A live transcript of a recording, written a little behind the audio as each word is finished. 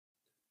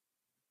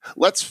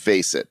Let's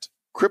face it,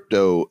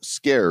 crypto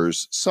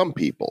scares some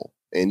people,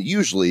 and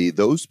usually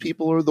those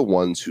people are the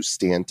ones who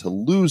stand to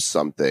lose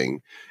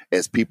something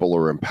as people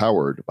are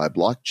empowered by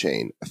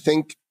blockchain.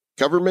 Think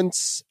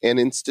governments and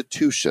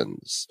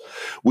institutions.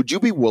 Would you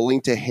be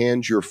willing to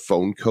hand your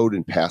phone code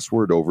and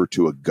password over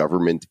to a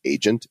government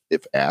agent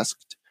if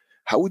asked?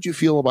 How would you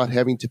feel about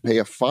having to pay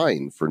a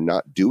fine for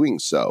not doing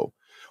so?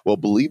 Well,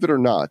 believe it or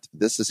not,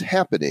 this is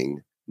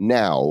happening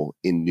now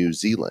in New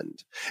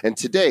Zealand. And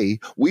today,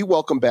 we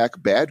welcome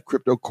back bad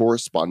crypto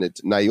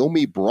correspondent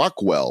Naomi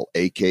Brockwell,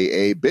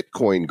 aka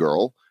Bitcoin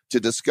Girl,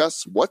 to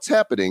discuss what's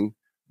happening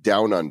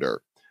down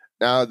under.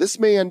 Now, this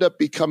may end up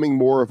becoming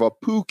more of a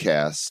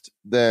poo-cast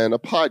than a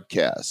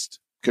podcast.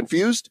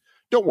 Confused?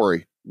 Don't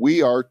worry,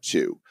 we are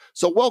too.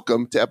 So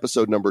welcome to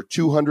episode number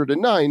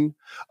 209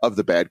 of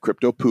the Bad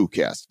Crypto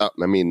Poo-cast.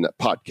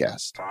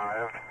 Podcast.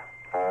 5,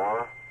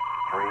 4,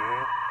 3,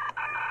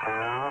 2,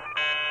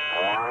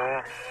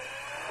 1,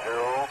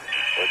 0,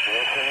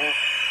 ignition.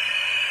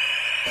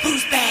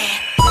 Who's bad?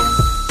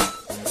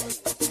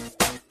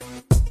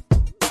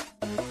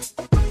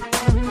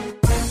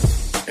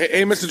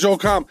 Hey, Mr. Joel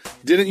Com,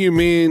 didn't you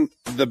mean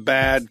the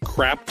bad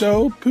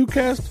crapto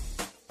poo-cast?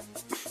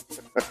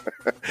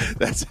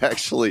 That's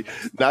actually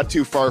not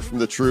too far from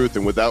the truth,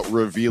 and without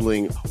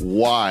revealing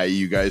why,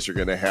 you guys are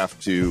going to have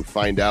to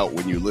find out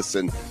when you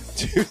listen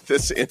to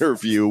this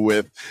interview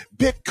with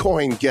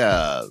Bitcoin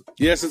Girl.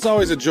 Yes, it's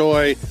always a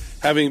joy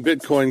having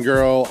Bitcoin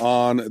Girl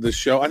on the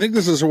show. I think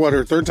this is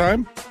her third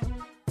time?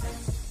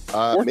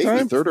 Maybe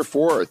time? Third or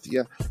fourth,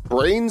 yeah.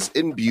 Brains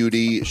and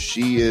beauty.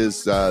 She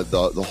is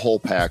the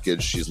whole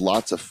package. She's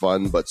lots of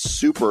fun, but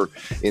super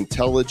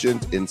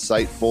intelligent,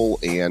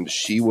 insightful, and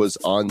she was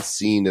on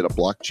scene at a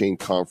blockchain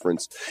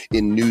conference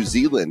in New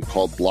Zealand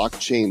called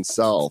Blockchain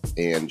South,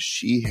 and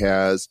she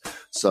has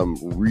some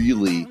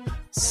really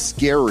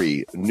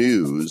scary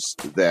news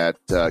that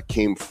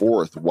came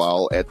forth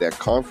while at that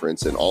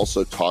conference, and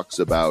also talks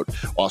about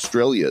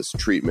Australia's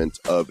treatment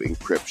of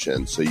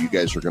encryption. So you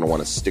guys are going to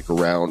want to stick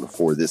around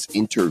for this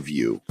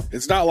interview.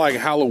 It's not like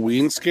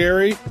Halloween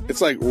scary.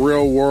 It's like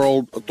real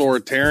world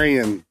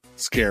authoritarian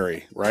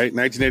scary, right?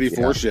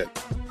 1984 shit.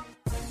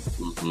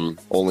 Mm-hmm.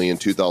 Only in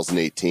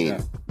 2018.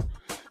 Yeah.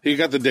 He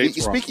got the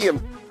dates wrong. Speaking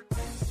of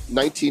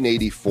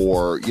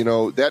 1984, you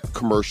know, that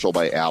commercial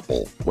by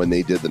Apple, when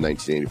they did the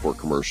 1984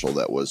 commercial,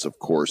 that was, of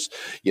course,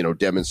 you know,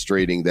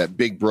 demonstrating that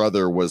Big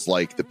Brother was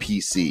like the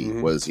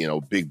PC, was, you know,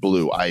 Big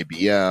Blue,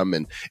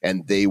 IBM,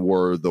 and they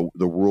were the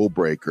rule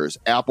breakers.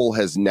 Apple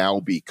has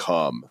now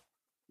become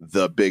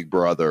the Big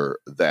Brother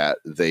that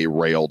they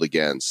railed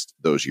against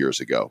those years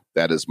ago.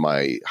 That is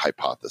my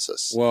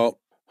hypothesis. Well,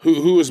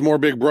 who is more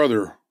Big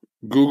Brother,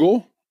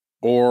 Google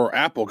or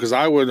Apple? Because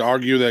I would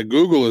argue that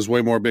Google is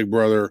way more Big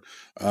Brother,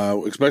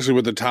 especially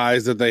with the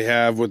ties that they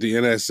have with the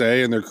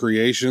NSA and their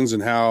creations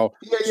and how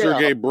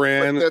Sergey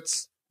Brin.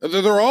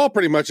 They're all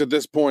pretty much at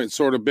this point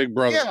sort of Big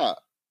Brother.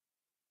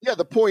 Yeah,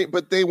 the point,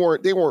 but they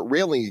weren't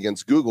railing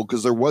against Google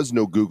because there was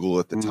no Google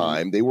at the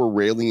time. They were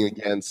railing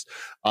against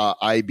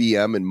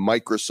IBM and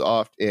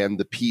Microsoft and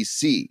the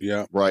PC,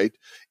 right?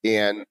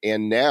 And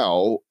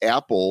now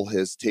Apple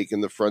has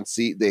taken the front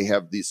seat. They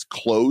have this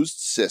closed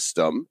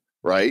system,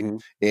 right?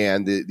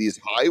 And these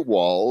high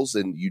walls,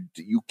 and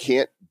you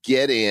can't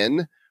get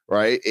in,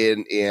 right?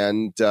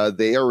 And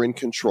they are in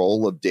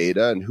control of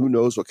data, and who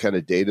knows what kind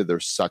of data they're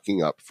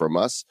sucking up from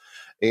us.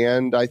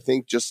 And I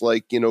think just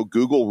like, you know,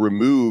 Google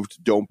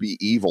removed "Don't Be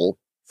Evil"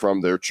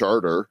 from their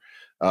charter,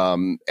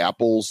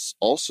 Apple's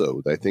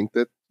also. I think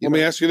that. Let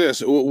me ask you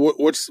this: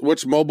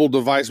 which mobile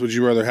device would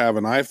you rather have,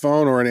 an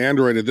iPhone or an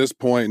Android at this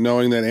point,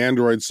 knowing that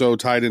Android's so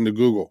tied into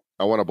Google?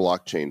 I want a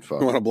blockchain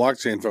phone. I want a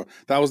blockchain phone.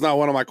 That was not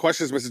one of my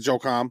questions, Mr. Joe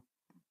Com.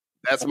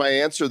 That's my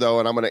answer, though,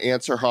 and I'm going to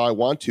answer how I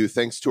want to,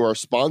 thanks to our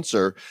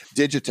sponsor,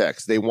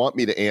 Digitex. They want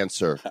me to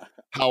answer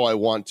how I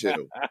want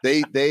to.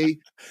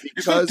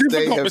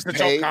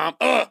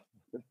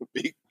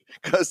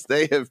 Because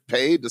they have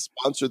paid to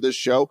sponsor this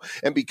show,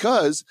 and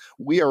because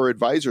we are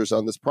advisors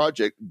on this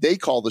project, they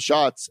call the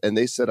shots, and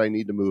they said I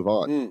need to move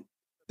on.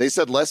 They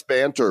said less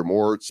banter,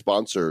 more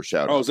sponsor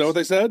shout-outs. Oh, is that what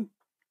they said?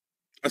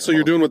 So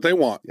you're doing what they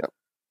want. Yeah.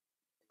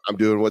 I'm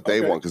doing what they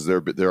want because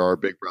they're our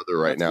big brother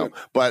right now. Good.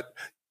 But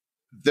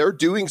they're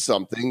doing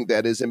something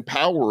that is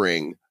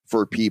empowering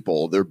for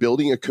people. They're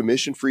building a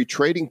commission-free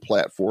trading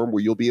platform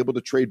where you'll be able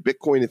to trade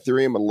Bitcoin,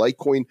 Ethereum, and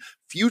Litecoin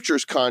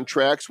futures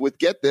contracts with,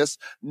 get this,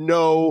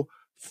 no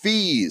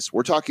fees.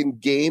 We're talking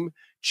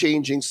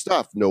game-changing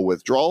stuff. No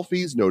withdrawal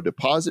fees, no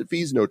deposit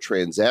fees, no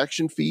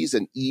transaction fees,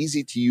 an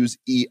easy-to-use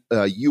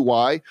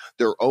UI,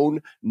 their own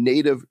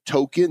native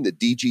token, the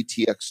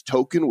DGTX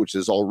token, which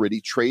is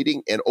already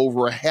trading, and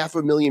over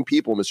 500,000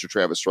 people, Mr.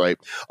 Travis Wright,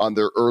 on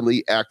their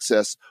early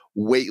access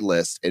wait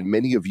list. And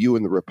many of you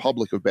in the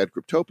Republic of Bad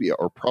Cryptopia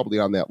are probably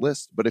on that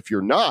list. But if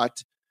you're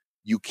not,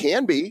 you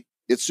can be.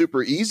 It's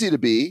super easy to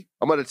be.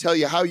 I'm going to tell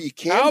you how you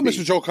can How, be.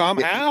 Mr. Joe Com?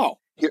 How?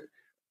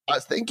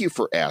 Thank you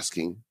for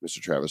asking,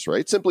 Mr. Travis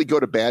Wright. Simply go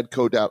to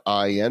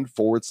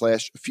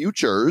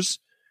badco.in/futures.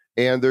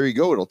 And there you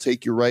go. It'll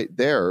take you right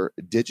there.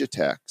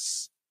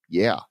 Digitex.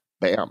 Yeah.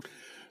 Bam.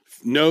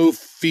 No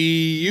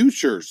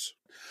futures.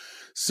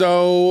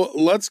 So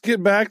let's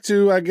get back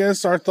to, I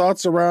guess, our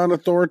thoughts around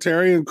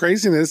authoritarian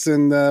craziness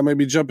and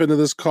maybe jump into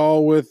this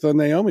call with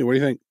Naomi. What do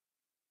you think?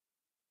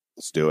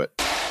 Let's do it.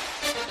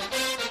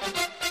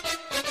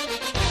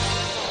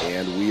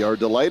 And we are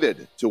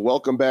delighted to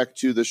welcome back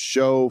to the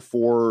show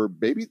for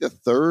maybe the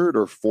third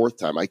or fourth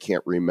time, I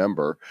can't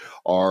remember,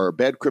 our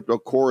Bad Crypto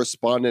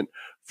correspondent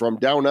from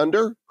Down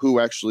Under, who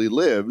actually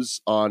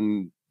lives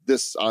on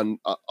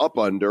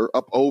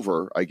up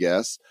over, I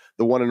guess,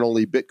 the one and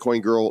only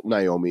Bitcoin girl,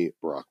 Naomi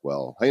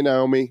Brockwell. Hey,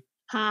 Naomi.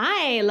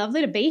 Hi,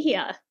 lovely to be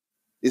here.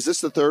 Is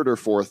this the third or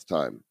fourth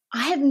time?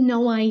 I have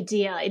no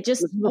idea. It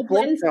just all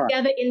blends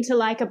together into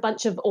like a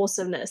bunch of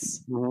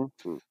awesomeness.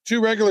 Mm-hmm.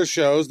 2 regular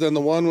shows, then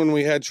the one when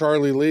we had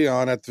Charlie Lee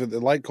on at the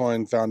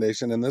Litecoin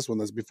Foundation, and this one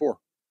that's before.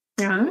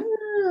 Ah.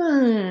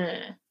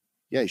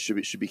 Yeah, you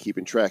should be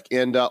keeping track.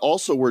 And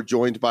also, we're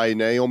joined by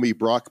Naomi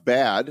Brock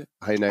Bad.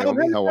 Hi,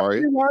 Naomi. How are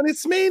you?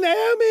 It's me,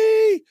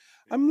 Naomi.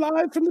 I'm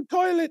live from the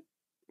toilet.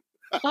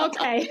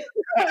 Okay.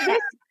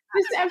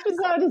 This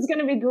episode is going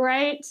to be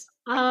great.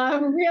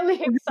 I'm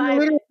really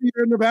excited.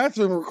 You're in the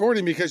bathroom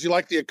recording because you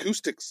like the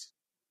acoustics.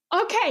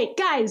 Okay,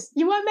 guys,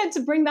 you weren't meant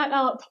to bring that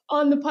up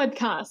on the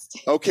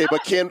podcast. Okay,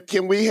 but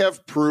can we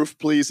have proof,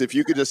 please? If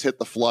you could just hit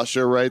the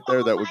flusher right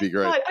there, that would be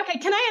great. God. Okay,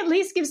 can I at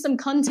least give some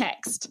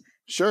context?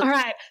 Sure. All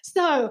right.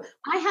 So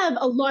I have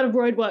a lot of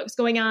roadworks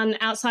going on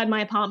outside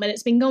my apartment.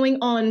 It's been going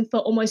on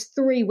for almost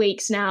 3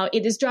 weeks now.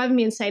 It is driving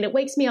me insane. It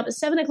wakes me up at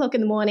 7 o'clock in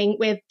the morning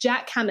with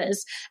jackhammers,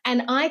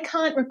 and I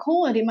can't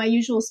record in my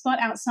usual spot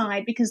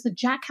outside because the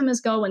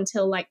jackhammers go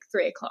until like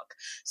 3 o'clock.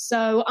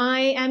 So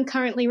I am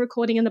currently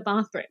recording in the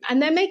bathroom,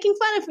 and they're making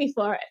fun of me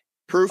for it.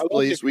 Proof,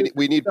 please. We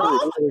need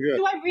proof. Oh,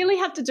 do I really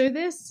have to do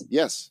this?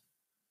 Yes.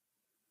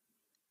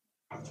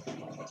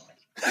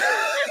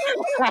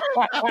 I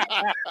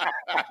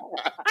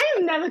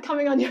am never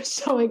coming on your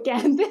show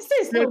again. This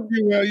is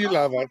you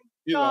love it.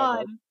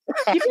 God.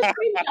 You just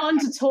bring me on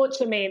to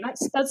torture me.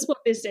 That's what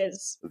this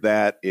is.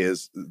 That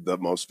is the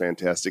most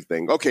fantastic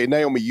thing. Okay,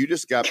 Naomi, you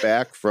just got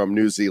back from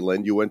New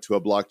Zealand. You went to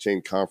a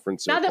blockchain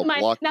conference. Now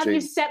that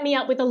you've set me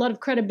up with a lot of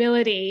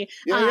credibility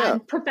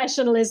and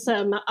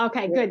professionalism.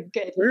 Okay, good.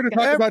 We're going to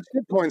talk about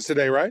shitcoins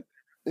today, right?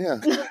 Yeah.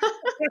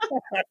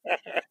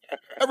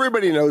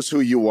 Everybody knows who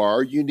you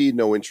are. You need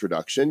no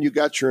introduction. You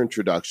got your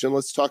introduction.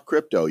 Let's talk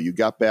crypto. You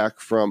got back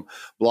from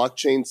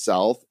Blockchain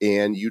South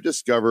and you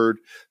discovered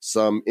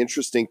some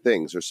interesting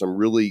things. There's some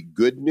really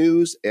good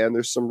news and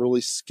there's some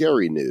really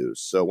scary news.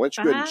 So why don't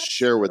you go ahead and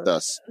share with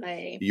us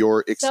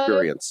your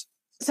experience?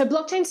 So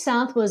Blockchain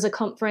South was a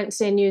conference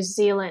in New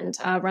Zealand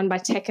run by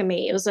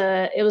Techemy. It was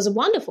a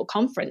wonderful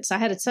conference. I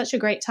had such a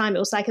great time. It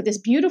was like at this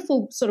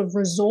beautiful sort of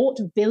resort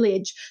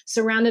village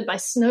surrounded by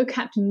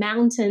snow-capped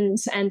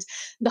mountains, and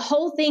the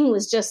whole thing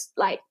was just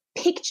like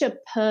picture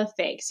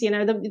perfect. You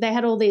know, they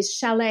had all these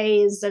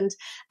chalets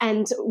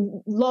and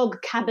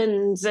log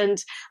cabins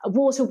and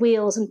water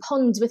wheels and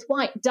ponds with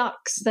white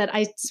ducks that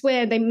I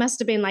swear they must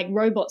have been like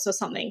robots or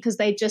something because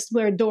they just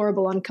were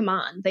adorable on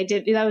command.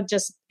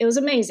 It was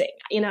amazing,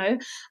 you know.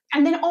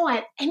 And then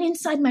and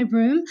inside my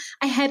room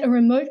I had a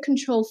remote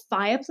control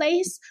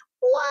fireplace.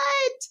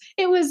 What?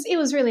 It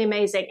was really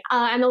amazing.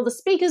 And all the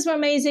speakers were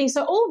amazing.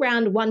 So all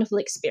around wonderful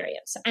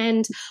experience.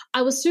 And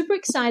I was super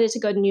excited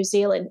to go to New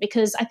Zealand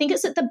because I think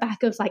it's at the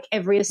back of like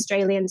every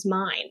Australian's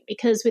mind,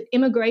 because with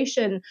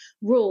immigration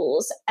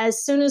rules,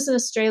 as soon as an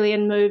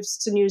Australian moves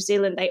to New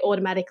Zealand, they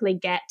automatically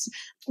get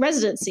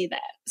residency there.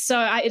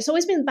 So it's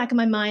always been in the back of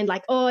my mind,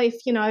 like,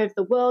 if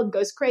the world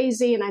goes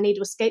crazy and I need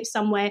to escape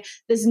somewhere,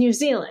 there's New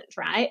Zealand,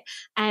 right?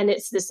 And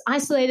it's this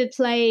isolated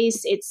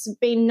place. It's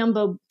been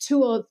number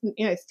 2 or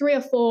 3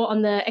 or 4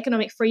 on the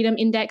Economic Freedom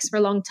Index for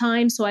a long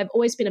time. So I've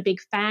always been a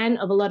big fan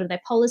of a lot of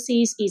their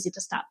policies, easy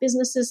to start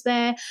businesses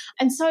there.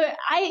 And so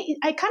I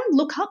kind of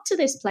look up to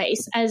this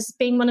place as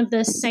being one of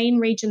the sane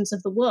regions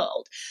of the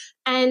world.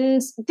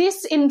 And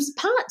this in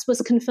parts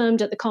was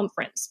confirmed at the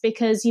conference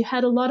because you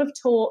had a lot of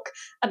talk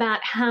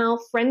about how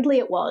friendly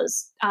it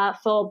was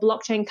for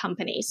blockchain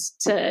companies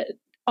to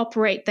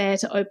operate there,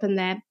 to open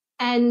there.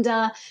 And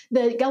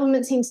the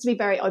government seems to be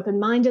very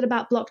open-minded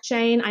about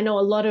blockchain. I know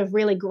a lot of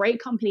really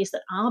great companies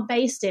that are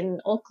based in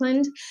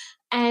Auckland.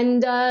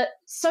 And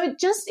so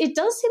it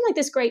does seem like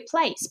this great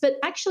place. But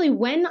actually,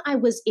 when I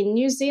was in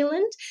New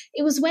Zealand,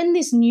 it was when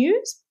this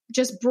news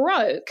just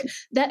broke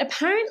that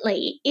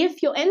apparently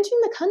if you're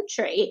entering the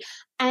country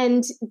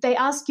and they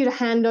ask you to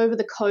hand over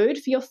the code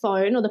for your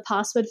phone or the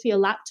password for your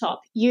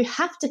laptop, you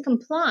have to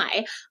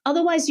comply.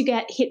 Otherwise, you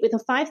get hit with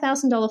a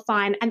 $5,000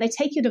 fine and they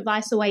take your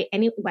device away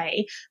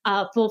anyway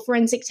for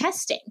forensic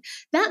testing.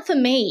 That for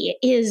me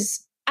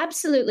is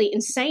absolutely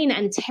insane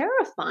and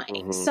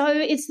terrifying. Mm-hmm. So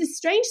it's this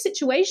strange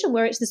situation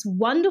where it's this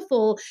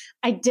wonderful,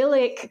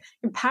 idyllic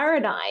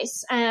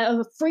paradise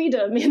of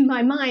freedom in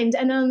my mind.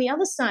 And on the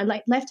other side,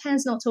 like left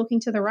hand's not talking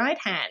to the right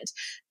hand.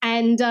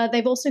 And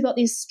they've also got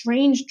these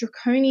strange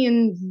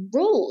draconian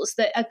rules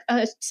that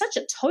are such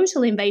a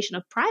total invasion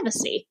of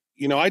privacy.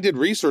 I did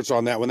research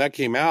on that when that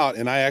came out,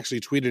 and I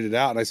actually tweeted it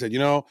out. And I said,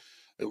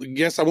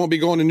 Yes, I won't be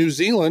going to New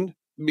Zealand.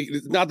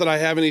 Not that I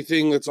have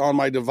anything that's on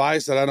my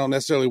device that I don't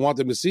necessarily want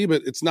them to see,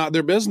 but it's not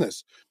their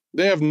business.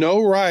 They have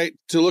no right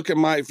to look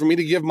at for me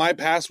to give my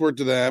password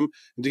to them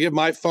and to give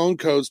my phone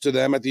codes to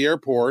them at the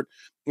airport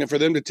and for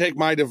them to take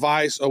my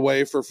device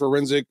away for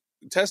forensic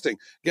testing.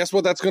 Guess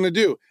what that's going to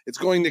do? It's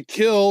going to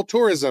kill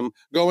tourism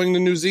going to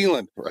New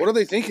Zealand. Right. What are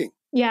they thinking?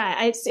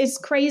 Yeah, it's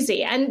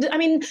crazy. And I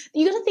mean,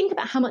 you got to think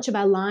about how much of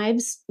our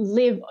lives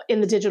live in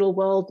the digital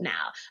world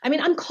now. I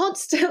mean, I'm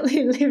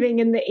constantly living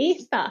in the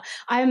ether.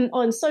 I'm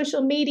on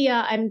social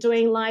media. I'm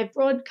doing live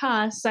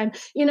broadcasts. I'm,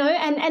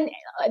 and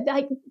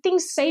like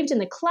things saved in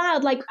the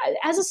cloud. Like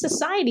as a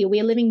society, we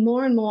are living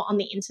more and more on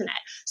the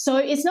internet. So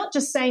it's not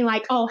just saying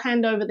like, oh,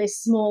 hand over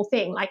this small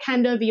thing, like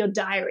hand over your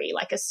diary,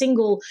 like a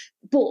single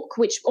book,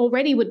 which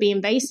already would be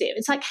invasive.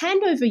 It's like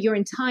hand over your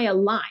entire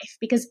life,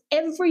 because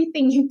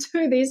everything you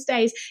do these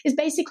days is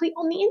basically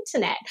on the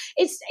internet.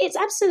 It's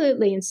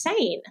absolutely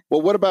insane.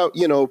 Well, what about,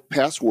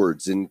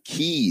 passwords and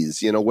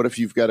keys? What if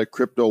you've got a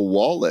crypto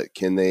wallet?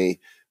 Can they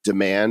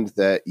demand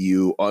that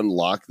you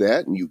unlock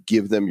that and you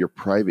give them your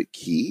private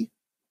key?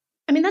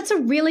 I mean, that's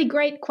a really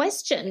great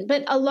question.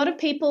 But a lot of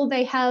people,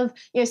 they have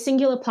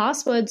singular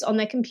passwords on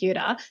their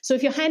computer. So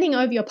if you're handing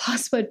over your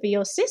password for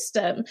your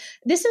system,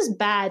 this is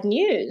bad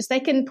news.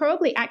 They can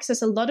probably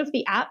access a lot of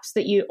the apps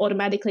that you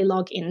automatically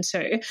log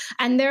into.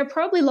 And there are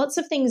probably lots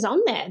of things on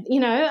there.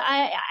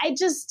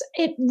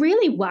 It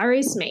really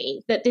worries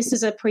me that this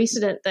is a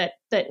precedent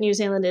that New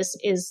Zealand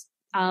is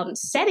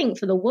setting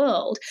for the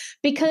world.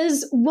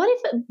 Because what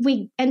if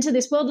we enter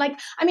this world?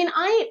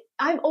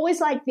 I've always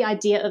liked the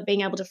idea of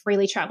being able to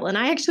freely travel. And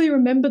I actually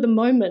remember the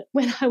moment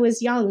when I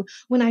was young,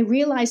 when I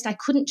realized I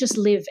couldn't just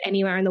live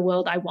anywhere in the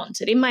world I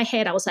wanted. In my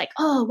head, I was like,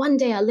 oh, one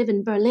day I live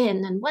in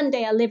Berlin, and one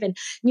day I live in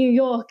New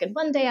York, and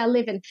one day I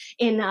live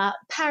in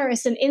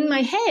Paris. And in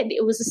my head,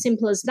 it was as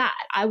simple as that.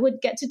 I would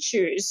get to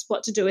choose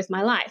what to do with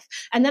my life.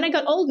 And then I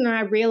got older and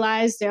I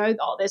realized, there's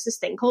this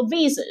thing called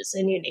visas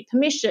and you need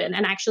permission.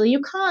 And actually,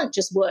 you can't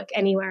just work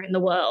anywhere in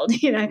the world,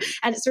 and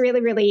it's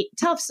really, really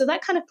tough. So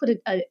that kind of put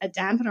a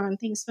dampener on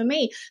things for me.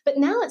 But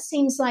now it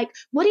seems like,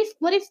 what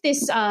if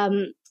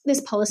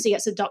this policy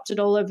gets adopted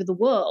all over the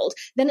world?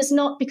 Then it's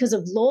not because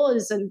of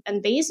laws and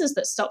visas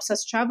that stops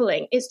us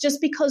traveling. It's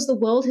just because the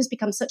world has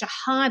become such a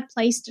hard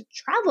place to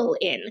travel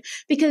in,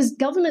 because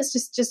governments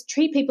just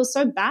treat people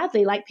so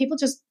badly. Like people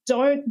just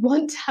don't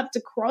want to have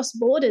to cross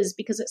borders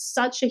because it's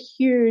such a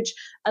huge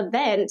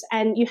event,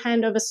 and you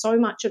hand over so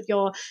much of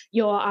your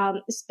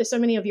so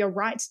many of your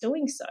rights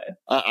doing so.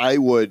 I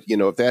would,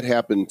 if that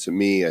happened to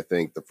me, I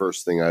think the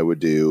first thing I would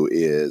do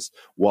is,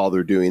 while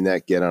they're doing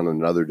that, get on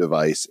another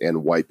device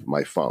and wipe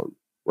my phone.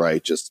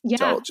 Right?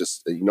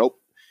 Nope.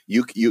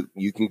 You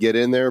can get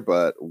in there,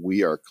 but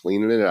we are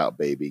cleaning it out,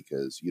 baby,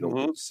 because you don't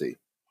want to see.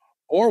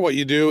 Or what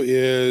you do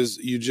is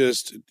you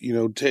just,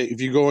 if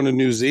you go into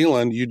New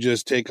Zealand, you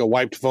just take a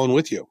wiped phone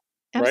with you.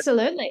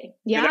 Absolutely. Right?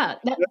 Yeah.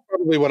 That's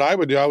probably what I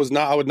would do. I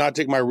would not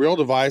take my real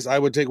device. I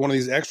would take one of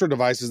these extra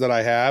devices that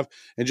I have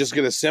and just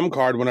get a SIM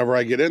card whenever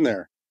I get in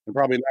there, and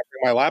probably not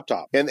bring my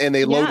laptop. And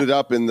they load it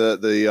up in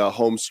the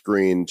home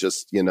screen,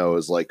 just,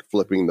 is like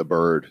flipping the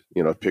bird,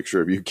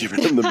 picture of you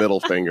giving them the middle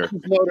finger.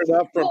 Loaded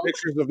up from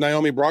pictures of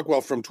Naomi Brockwell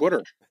from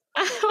Twitter.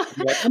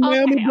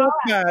 Naomi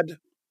Brockwell.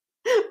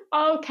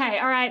 Okay.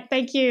 All right.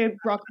 Thank you,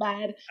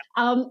 Brockbad.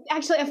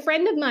 Actually, a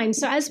friend of mine,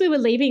 so as we were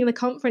leaving the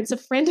conference, a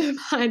friend of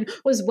mine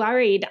was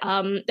worried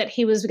that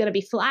he was going to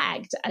be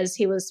flagged as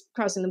he was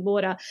crossing the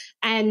border.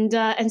 And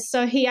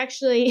so he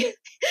actually,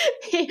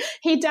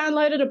 he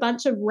downloaded a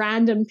bunch of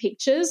random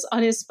pictures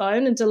on his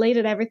phone and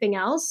deleted everything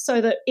else, so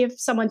that if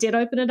someone did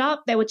open it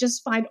up, they would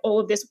just find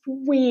all of this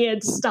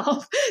weird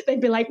stuff.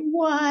 They'd be like,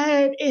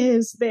 what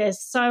is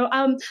this? So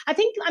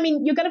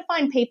you're going to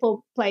find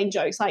people playing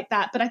jokes like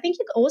that, but I think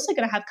you're also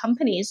going to have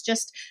companies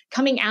just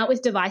coming out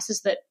with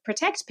devices that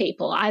protect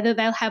people. Either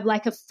they'll have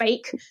like a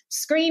fake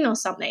screen or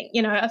something,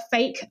 a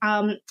fake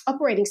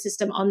operating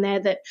system on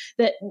there that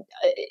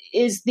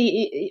is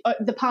the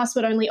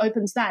password only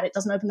opens that. It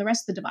doesn't open the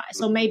rest of the device.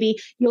 Or maybe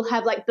you'll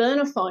have like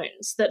burner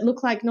phones that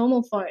look like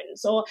normal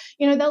phones, or,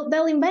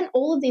 they'll invent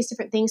all of these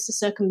different things to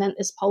circumvent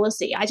this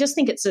policy. I just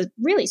think it's a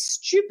really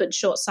stupid,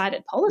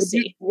 short-sighted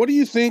policy. What do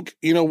you think,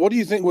 what do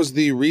you think was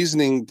the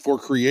reasoning for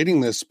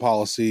creating this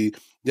policy?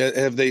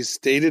 Have they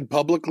stated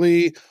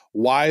publicly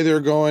why they're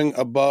going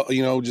above,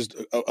 just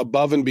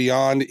above and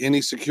beyond any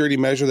security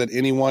measure that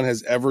anyone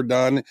has ever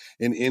done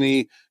in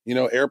any,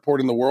 airport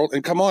in the world?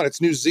 And come on,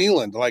 it's New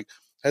Zealand. Like,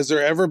 has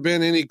there ever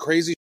been any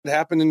crazy shit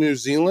happen in New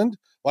Zealand?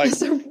 Like,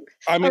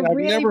 I've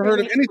never heard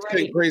of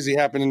anything crazy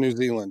happen in New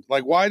Zealand.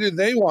 Like, why did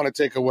they want to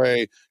take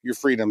away your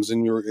freedoms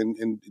and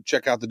and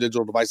check out the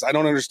digital device? I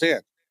don't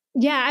understand.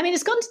 Yeah,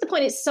 it's gotten to the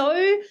point, it's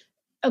so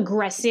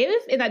aggressive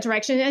in that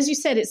direction. And as you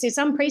said, it's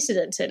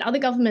unprecedented. Other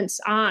governments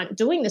aren't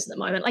doing this at the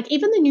moment. Like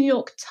even the New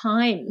York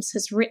Times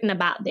has written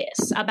about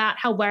this, about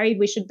how worried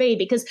we should be,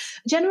 because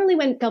generally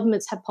when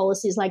governments have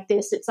policies like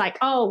this, it's like,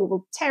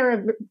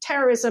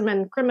 terrorism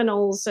and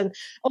criminals and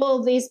all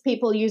of these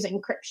people use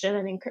encryption,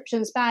 and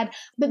encryption's bad.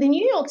 But the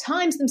New York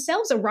Times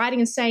themselves are writing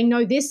and saying,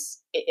 no, this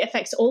it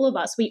affects all of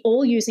us. We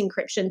all use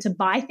encryption to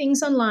buy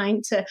things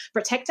online, to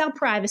protect our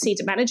privacy,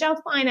 to manage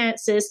our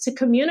finances, to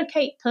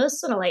communicate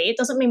personally. It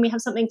doesn't mean we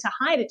have something to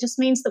hide. It just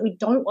means that we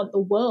don't want the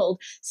world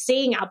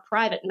seeing our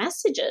private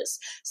messages.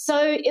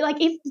 So,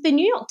 like, if the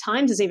New York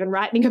Times is even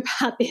writing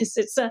about this,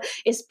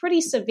 it's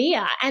pretty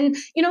severe. And,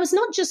 it's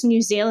not just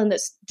New Zealand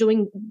that's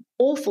doing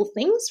awful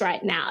things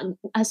right now.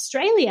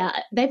 Australia,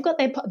 they've got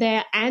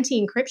their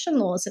anti-encryption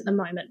laws at the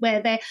moment,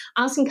 where they're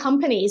asking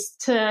companies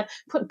to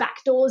put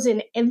backdoors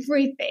in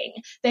everything.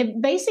 They've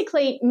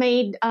basically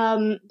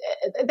banned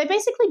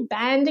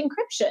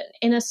encryption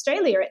in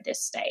Australia at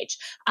this stage.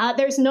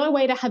 There's no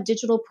way to have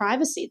digital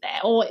privacy there,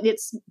 or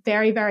it's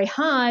very, very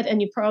hard.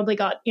 And you've probably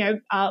got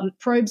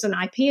probes on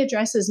IP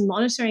addresses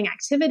monitoring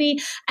activity.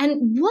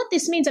 And what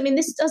this means, I mean,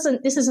 this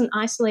isn't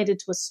isolated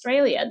to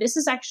Australia. This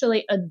is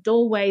actually a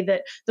doorway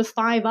that the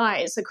Five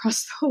Eyes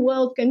across the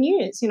world can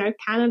use.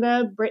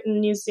 Canada, Britain,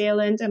 New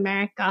Zealand,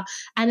 America,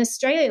 and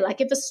Australia.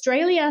 Like, if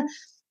Australia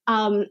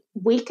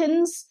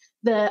weakens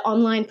the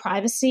online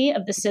privacy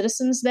of the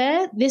citizens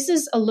there, this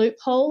is a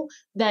loophole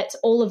that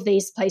all of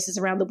these places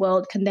around the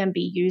world can then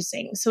be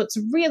using. So it's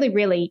really,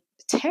 really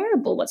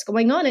terrible what's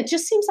going on. It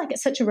just seems like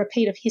it's such a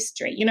repeat of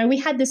history. We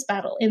had this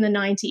battle in the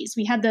 90s.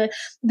 We had the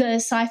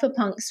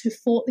cypherpunks who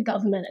fought the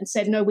government and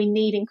said, no, we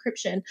need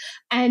encryption.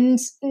 And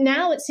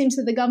now it seems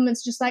that the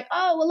government's just like,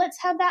 oh, well,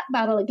 let's have that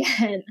battle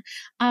again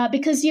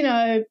because,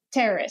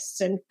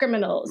 terrorists and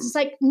criminals. It's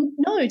like,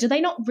 no, do they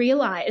not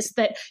realize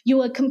that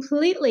you are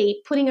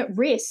completely putting at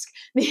risk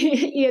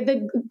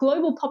the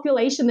global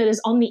population that is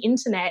on the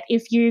internet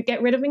if you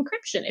get rid of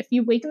encryption, if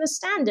you weaken the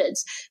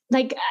standards?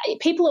 Like,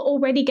 people are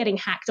already getting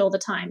hacked all the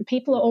time.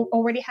 People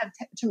already have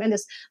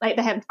tremendous, they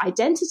have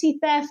identity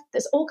theft.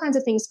 There's all kinds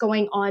of things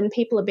going on.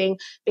 People are being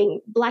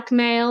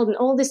blackmailed and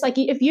all this. Like,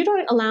 if you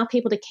don't allow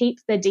people to keep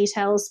their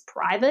details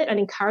private and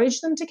encourage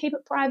them to keep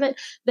it private,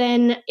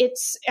 then it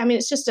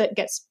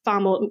gets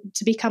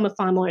to become a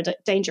far more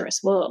dangerous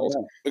world.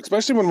 Yeah.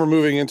 Especially when we're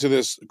moving into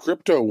this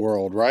crypto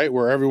world, right?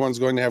 Where everyone's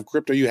going to have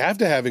crypto. You have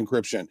to have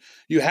encryption.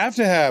 You have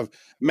to have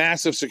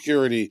massive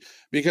security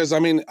because,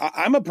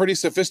 I'm a pretty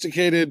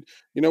sophisticated,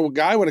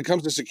 guy when it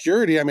comes to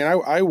security.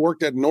 I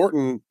worked at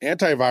Norton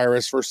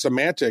Antivirus for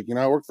Symantec.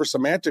 I worked for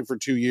Symantec for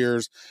 2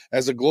 years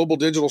as a global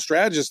digital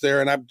strategist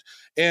there.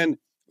 And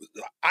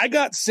I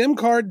got SIM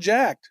card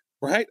jacked.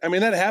 Right.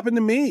 That happened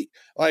to me.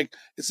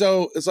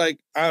 So it's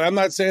like, I'm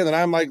not saying that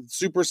I'm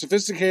super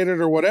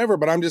sophisticated or whatever,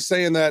 but I'm just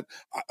saying that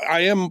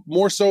I am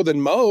more so than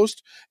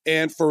most.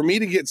 And for me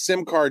to get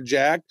SIM card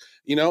jacked,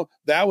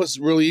 that was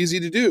really easy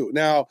to do.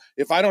 Now,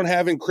 if I don't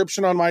have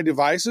encryption on my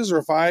devices,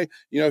 or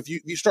if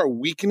you start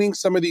weakening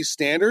some of these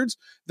standards,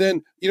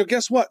 then,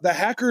 guess what? The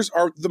hackers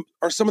are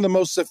some of the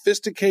most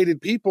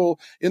sophisticated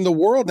people in the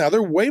world. Now,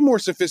 they're way more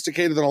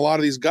sophisticated than a lot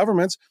of these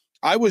governments.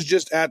 I was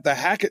just at the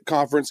Hackett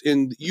conference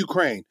in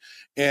Ukraine,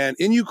 and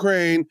in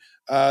Ukraine,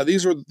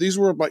 these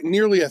were like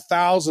nearly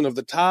 1,000 of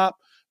the top,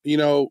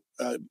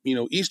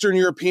 Eastern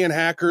European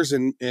hackers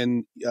and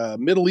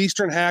Middle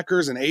Eastern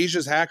hackers and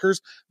Asia's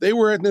hackers. They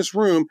were in this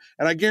room,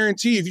 and I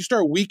guarantee if you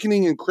start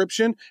weakening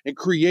encryption and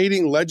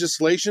creating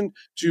legislation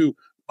to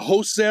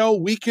wholesale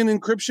weaken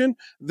encryption,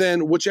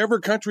 then whichever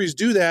countries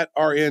do that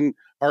are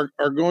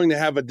going to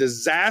have a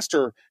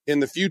disaster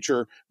in the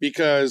future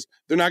because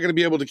they're not going to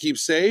be able to keep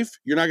safe.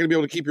 You're not going to be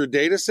able to keep your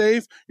data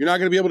safe. You're not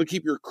going to be able to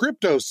keep your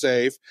crypto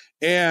safe.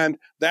 And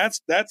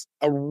that's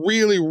a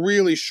really,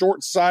 really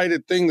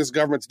short-sighted thing this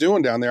government's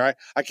doing down there.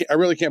 I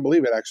really can't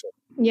believe it, actually.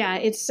 Yeah,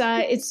 it's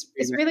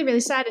really,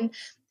 really sad.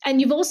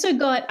 And you've also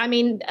got,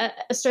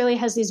 Australia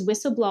has these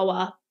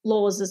whistleblower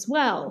laws as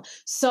well.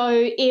 So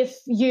if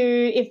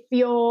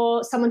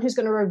you're someone who's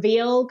going to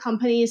reveal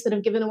companies that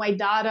have given away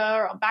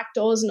data or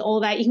backdoors and all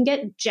that, you can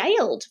get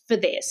jailed for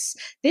this.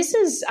 This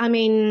is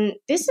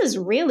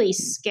really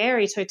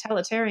scary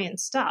totalitarian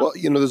stuff. Well,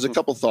 there's a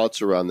couple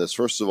thoughts around this.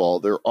 First of all,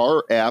 there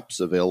are apps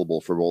available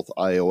for both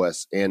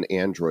iOS and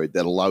Android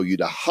that allow you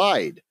to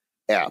hide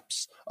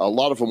apps. A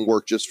lot of them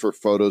work just for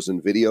photos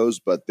and videos,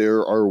 but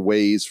there are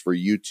ways for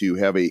you to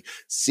have a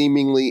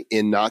seemingly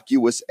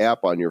innocuous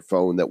app on your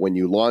phone that when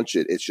you launch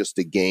it, it's just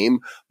a game.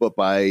 But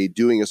by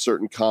doing a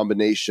certain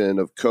combination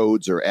of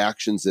codes or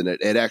actions in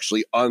it, it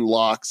actually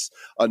unlocks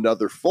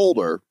another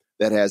folder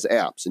that has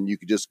apps. And you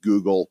could just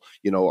Google,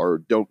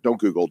 or don't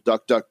Google,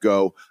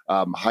 DuckDuckGo,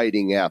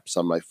 hiding apps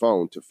on my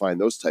phone to find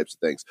those types of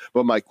things.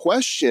 But my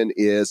question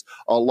is,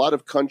 a lot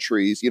of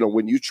countries,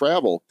 when you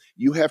travel,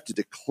 you have to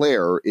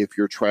declare if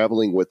you're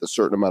traveling with a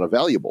certain amount of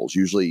valuables,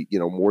 usually,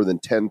 more than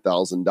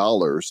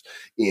 $10,000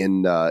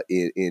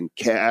 in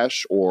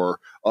cash or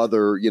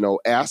other,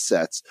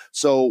 assets.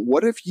 So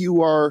what if you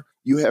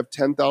have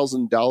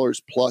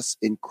 $10,000 plus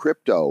in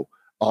crypto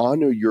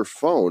on your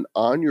phone,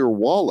 on your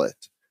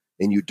wallet?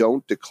 and you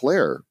don't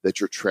declare that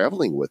you're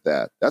traveling with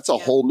that, that's a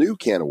whole new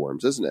can of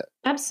worms, isn't it?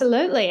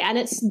 Absolutely. And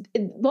it's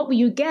what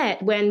you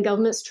get when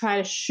governments try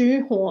to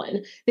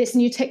shoehorn this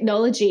new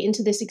technology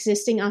into this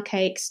existing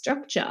archaic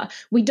structure.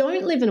 We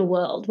don't live in a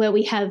world where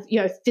we have,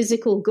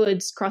 physical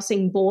goods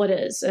crossing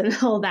borders and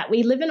all that.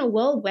 We live in a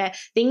world where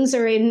things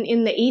are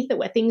in the ether,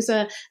 where things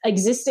are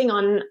existing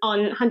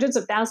on hundreds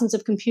of thousands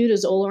of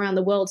computers all around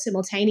the world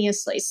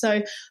simultaneously.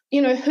 So,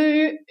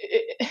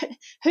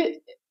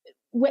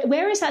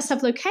 where is that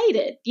stuff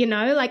located?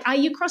 Are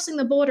you crossing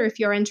the border if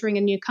you're entering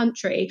a new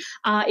country?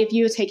 If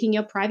you're taking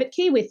your private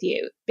key with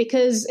you?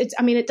 Because it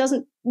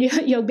doesn't,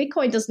 your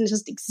Bitcoin doesn't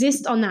just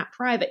exist on that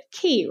private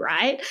key,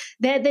 right?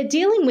 They're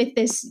dealing with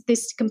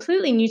this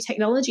completely new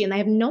technology and they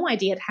have no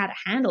idea how to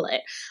handle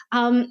it.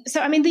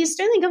 The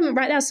Australian government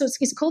right now, so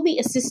it's called the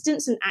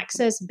Assistance and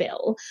Access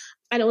Bill.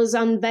 And it was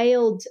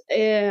unveiled,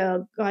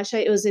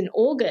 it was in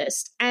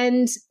August.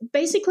 And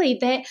basically,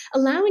 they're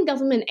allowing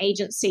government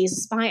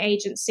agencies, spy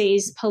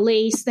agencies,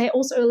 police, they're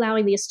also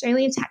allowing the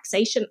Australian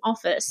Taxation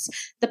Office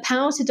the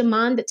power to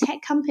demand that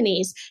tech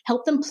companies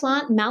help them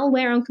plant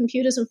malware on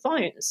computers and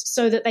phones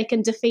so that they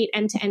can defeat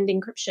end-to-end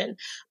encryption.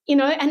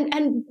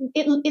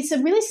 It's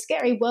a really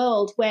scary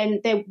world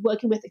when they're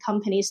working with the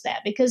companies there,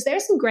 because there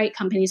are some great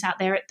companies out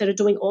there that are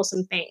doing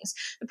awesome things.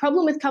 The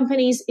problem with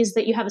companies is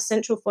that you have a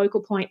central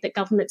focal point that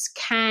governments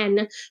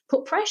can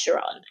put pressure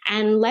on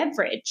and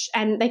leverage,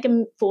 and they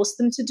can force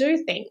them to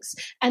do things.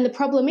 And the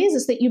problem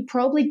is that you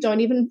probably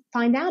don't even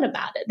find out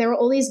about it. There are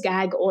all these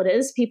gag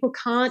orders. People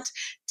can't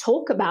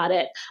talk about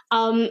it.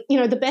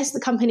 The best the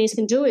companies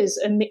can do is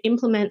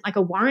implement like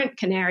a warrant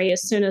canary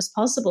as soon as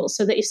possible,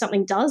 so that if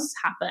something does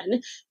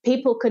happen,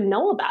 people can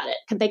know about it.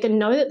 They can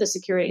know that the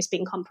security is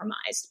being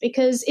compromised,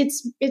 because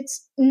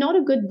it's not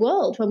a good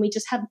world when we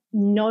just have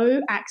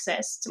no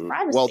access to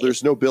privacy. Well,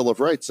 there's no Bill of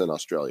Rights in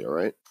Australia,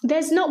 right?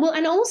 There's not. Well,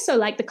 and also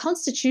like the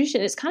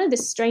Constitution is kind of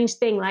this strange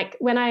thing. Like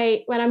when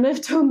I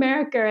moved to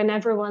America and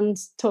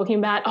everyone's talking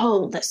about,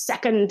 the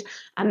Second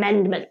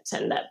Amendment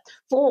and the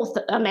Fourth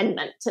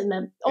Amendment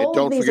and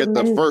don't forget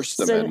the First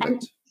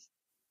Amendment.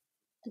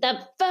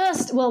 The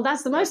first,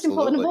 that's the most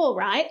important of all,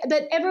 right?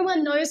 But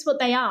everyone knows what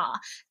they are.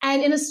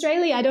 And in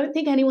Australia, I don't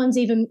think anyone's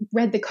even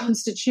read the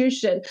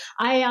Constitution.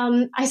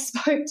 I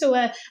spoke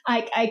to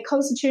a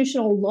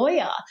constitutional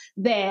lawyer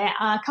there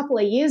a couple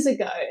of years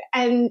ago,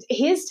 and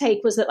his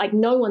take was that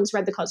no one's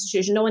read the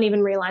Constitution. No one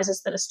even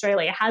realizes that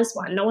Australia has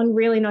one. No one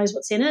really knows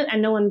what's in it,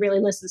 and no one really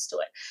listens to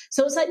it.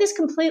 So it's like this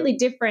completely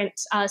different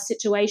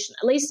situation.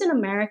 At least in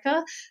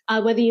America,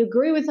 whether you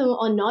agree with them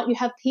or not, you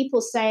have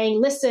people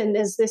saying, listen,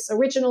 there's this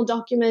original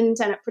document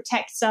and it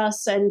protects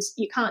us and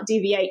you can't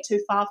deviate too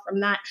far from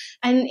that.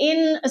 And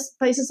in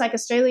places like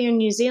Australia and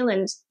New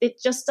Zealand,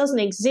 it just doesn't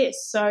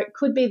exist. So it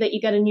could be that you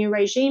get a new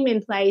regime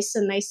in place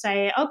and they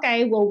say,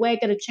 okay, well, we're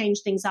going to change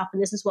things up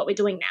and this is what we're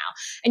doing now.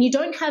 And you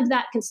don't have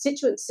that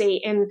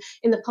constituency in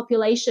the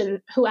population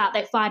who are out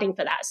there fighting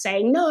for that,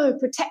 saying, no,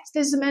 protect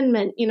this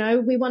amendment.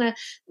 We want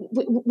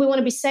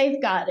to be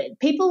safeguarded.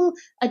 People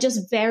are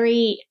just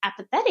very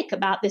apathetic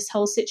about this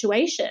whole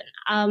situation.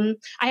 I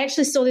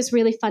actually saw this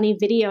really funny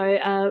video.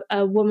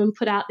 A woman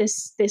put out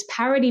this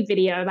parody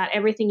video about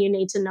everything you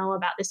need to know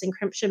about this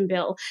encryption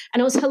bill.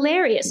 And it was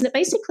hilarious. And it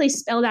basically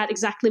spelled out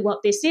exactly what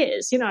this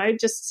is,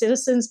 just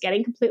citizens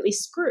getting completely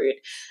screwed.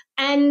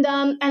 And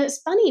it's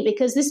funny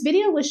because this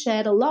video was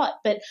shared a lot,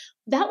 but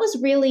that was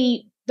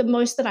really the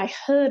most that I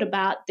heard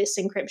about this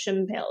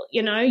encryption bill.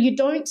 You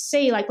don't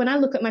see, when I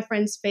look at my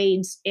friends'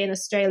 feeds in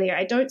Australia,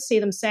 I don't see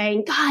them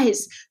saying,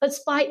 guys, let's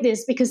fight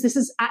this because this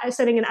is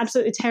setting an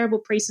absolutely terrible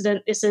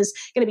precedent. This is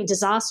going to be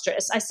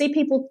disastrous. I see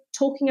people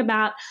talking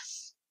about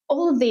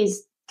all of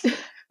these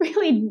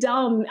really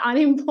dumb,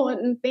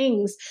 unimportant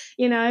things,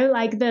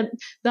 like the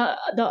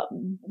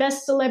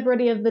best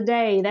celebrity of the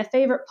day, their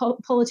favorite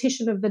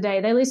politician of the day,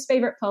 their least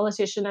favorite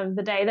politician of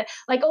the day,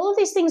 all of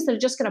these things that are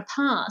just going to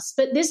pass.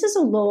 But this is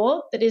a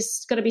law that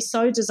is going to be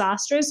so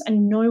disastrous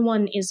and no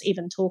one is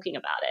even talking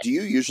about it. Do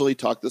you usually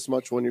talk this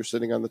much when you're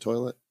sitting on the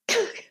toilet? Can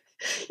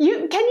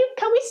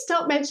we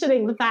stop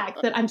mentioning the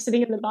fact that I'm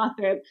sitting in the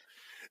bathroom?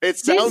 It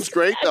sounds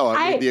great though.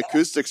 The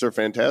acoustics are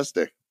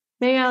fantastic.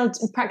 Maybe I'll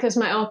practice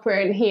my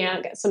opera in here,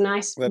 get some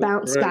nice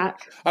bounce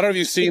back. I don't know if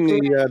you've seen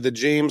the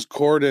James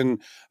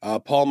Corden,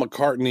 Paul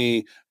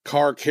McCartney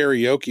car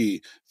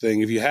karaoke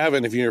thing. If you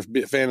haven't, if you're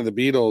a fan of the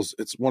Beatles,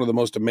 it's one of the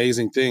most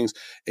amazing things.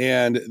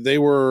 And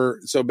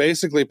so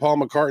basically Paul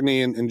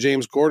McCartney and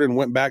James Corden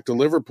went back to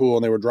Liverpool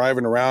and they were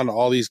driving around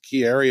all these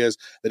key areas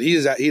that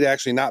he'd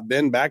actually not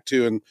been back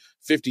to in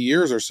 50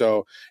 years or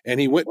so. And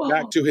he went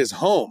back to his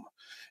home.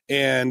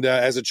 And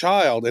as a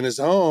child, and his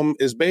home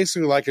is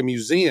basically like a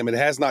museum. It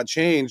has not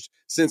changed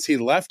since he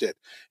left it.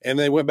 And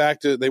they went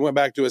back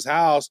to his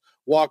house,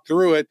 walked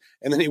through it,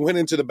 and then he went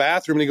into the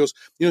bathroom and he goes,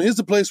 here's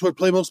the place where I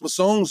play most of my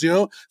songs,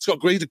 it's got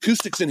great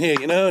acoustics in here,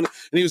 and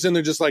he was in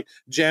there just like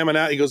jamming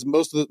out. He goes,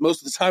 most of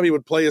the time he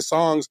would play his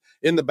songs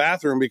in the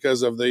bathroom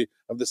because of the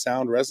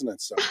sound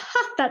resonance. So.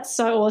 That's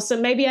so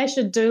awesome. Maybe I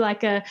should do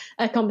like a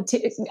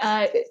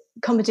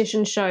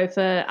competition show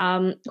for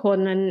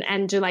Horton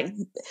and do like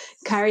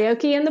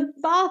karaoke in the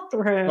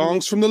bathroom.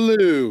 Songs from the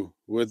loo.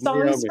 With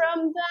Songs Naomi.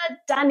 from the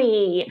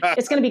Dunny.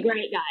 It's going to be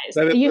great,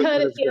 guys. You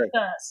heard it here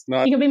first.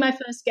 You can be my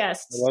first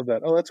guest. I love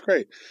that. Oh, that's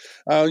great.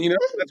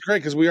 That's great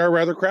because we are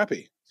rather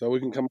crappy, so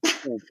we can come.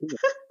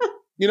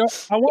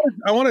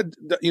 I want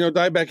to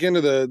dive back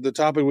into the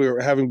topic we were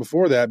having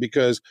before that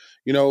because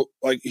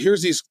like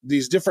here's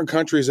these different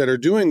countries that are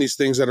doing these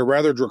things that are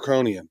rather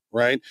draconian,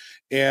 right?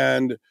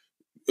 And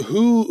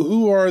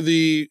who are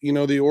the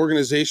the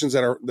organizations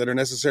that are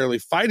necessarily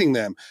fighting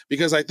them?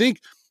 Because I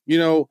think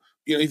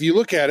if you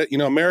look at it,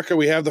 America,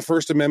 we have the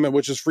First Amendment,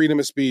 which is freedom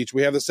of speech.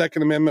 We have the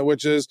Second Amendment,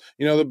 which is,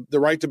 the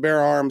right to bear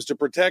arms to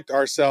protect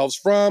ourselves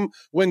from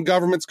when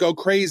governments go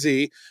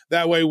crazy.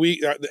 That way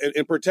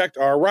and protect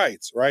our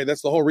rights, right?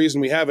 That's the whole reason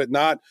we have it,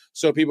 not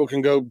so people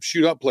can go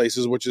shoot up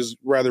places, which is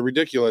rather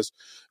ridiculous.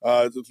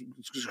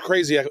 It's a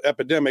crazy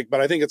epidemic,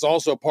 but I think it's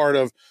also part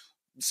of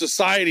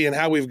society and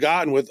how we've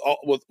gotten with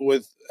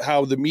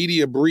how the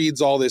media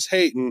breeds all this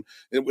hate and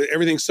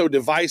everything's so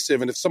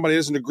divisive. And if somebody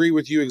doesn't agree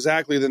with you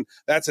exactly, then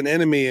that's an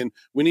enemy. And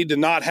we need to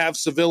not have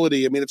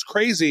civility. I mean, it's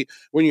crazy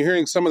when you're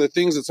hearing some of the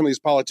things that some of these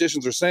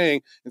politicians are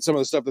saying and some of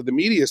the stuff that the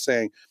media is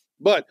saying.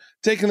 But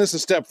taking this a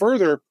step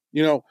further,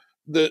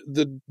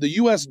 the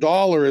U.S.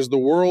 dollar is the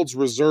world's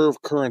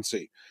reserve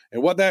currency.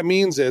 And what that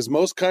means is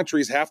most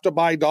countries have to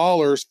buy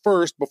dollars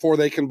first before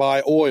they can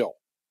buy oil,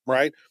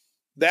 right?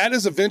 That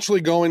is eventually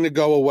going to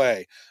go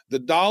away. The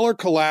dollar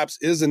collapse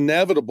is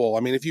inevitable. I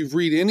mean, if you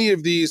read any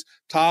of these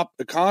top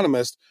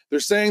economists, they're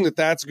saying that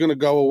that's going to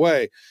go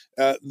away.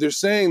 They're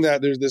saying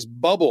that there's this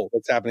bubble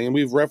that's happening. And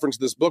we've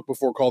referenced this book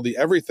before called The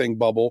Everything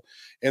Bubble.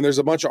 And there's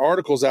a bunch of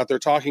articles out there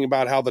talking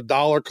about how the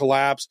dollar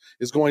collapse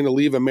is going to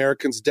leave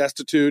Americans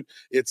destitute.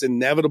 It's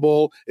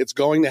inevitable. It's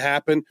going to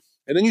happen.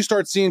 And then you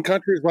start seeing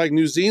countries like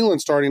New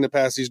Zealand starting to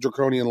pass these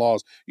draconian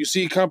laws. You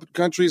see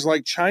countries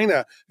like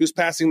China who's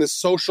passing this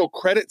social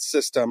credit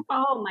system.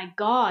 Oh, my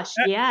gosh.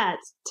 Yeah,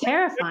 it's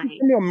terrifying.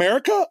 In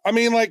America? I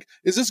mean, like,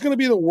 is this going to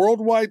be the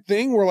worldwide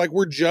thing where, like,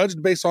 we're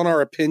judged based on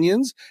our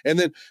opinions? And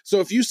then, so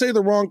if you say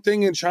the wrong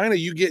thing in China,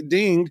 you get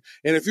dinged.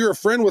 And if you're a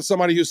friend with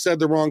somebody who said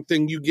the wrong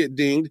thing, you get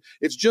dinged.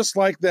 It's just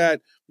like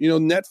that,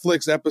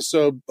 Netflix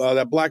episode,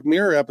 that Black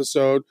Mirror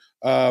episode,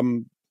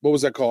 what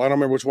was that called? I don't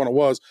remember which one it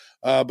was,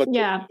 but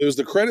yeah, it was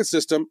the credit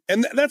system,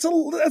 and that's a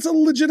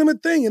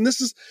legitimate thing.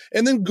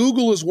 And then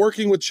Google is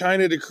working with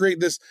China to create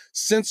this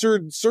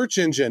censored search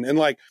engine, and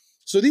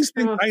so these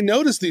things, I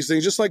noticed these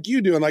things just like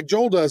you do, and like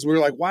Joel does. We're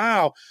like,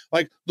 wow,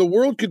 like the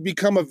world could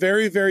become a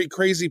very, very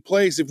crazy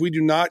place if we do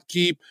not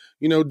keep,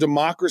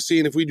 democracy,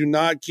 and if we do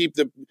not keep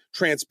the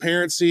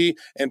transparency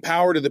and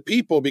power to the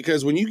people.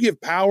 Because when you give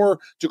power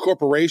to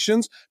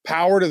corporations,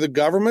 power to the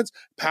governments,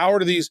 power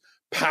to these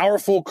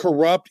powerful,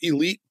 corrupt,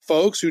 elite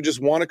folks who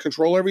just want to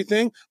control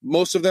everything,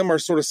 most of them are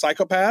sort of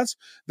psychopaths,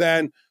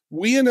 then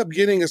we end up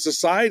getting a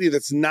society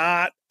that's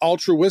not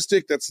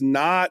altruistic, that's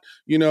not,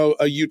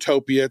 a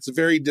utopia. It's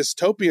very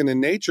dystopian in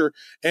nature.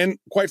 And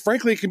quite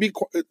frankly, it can be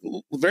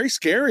very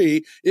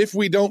scary if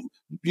we don't,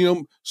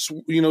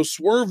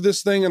 swerve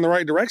this thing in the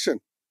right direction.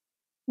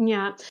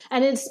 Yeah.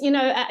 And it's,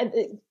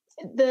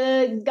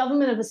 the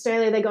government of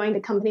Australia, they're going to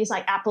companies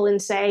like Apple and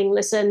saying,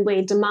 listen,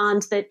 we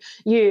demand that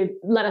you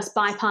let us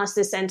bypass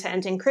this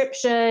end-to-end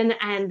encryption,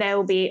 and there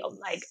will be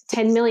like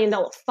 $10 million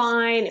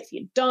fine if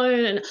you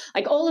don't, and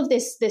like all of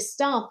this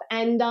stuff.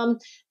 And,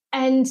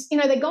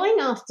 they're going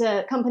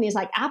after companies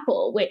like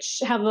Apple,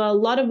 which have a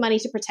lot of money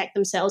to protect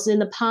themselves. And in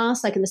the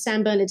past, like in the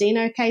San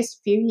Bernardino case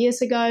a few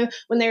years ago,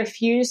 when they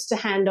refused to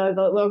hand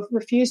over or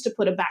refused to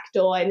put a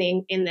backdoor in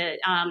the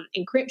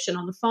encryption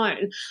on the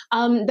phone,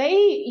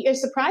 they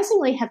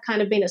surprisingly have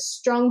kind of been a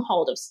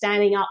stronghold of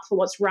standing up for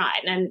what's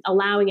right and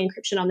allowing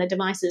encryption on their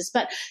devices.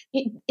 But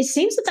it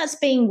seems that that's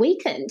being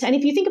weakened. And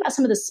if you think about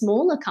some of the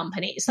smaller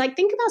companies, like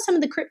think about some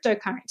of the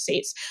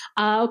cryptocurrencies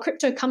or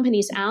crypto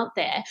companies out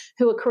there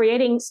who are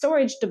creating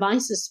storage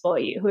devices for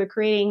you, who are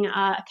creating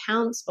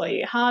accounts for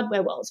you,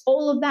 hardware wallets,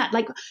 all of that.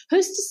 Like,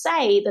 who's to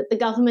say that the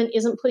government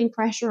isn't putting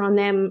pressure on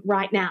them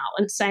right now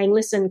and saying,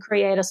 listen,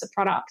 create us a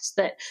product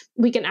that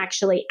we can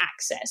actually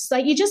access?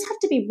 Like, you just have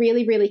to be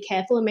really, really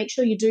careful and make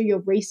sure you do your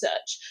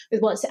research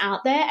with what's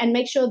out there and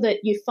make sure that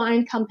you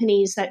find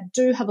companies that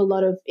do have a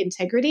lot of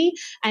integrity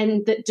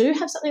and that do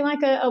have something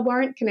like a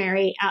warrant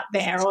canary out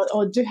there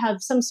or do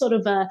have some sort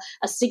of a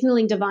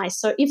signaling device.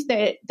 So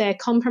if they're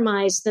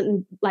compromised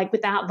and like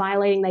without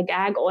violating lifting their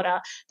gag order,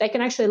 they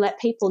can actually let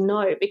people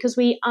know, because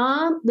we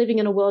are living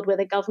in a world where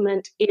the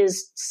government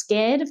is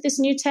scared of this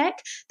new tech.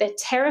 They're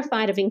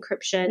terrified of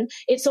encryption.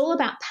 It's all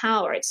about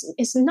power.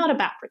 It's not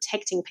about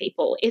protecting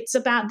people. It's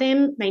about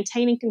them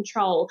maintaining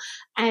control.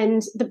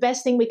 And the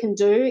best thing we can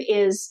do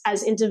is,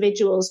 as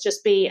individuals,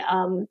 just be,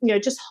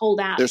 just hold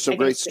out. There's some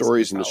great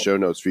stories in the show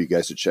notes for you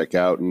guys to check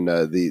out. And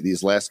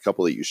these last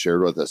couple that you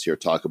shared with us here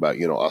talk about,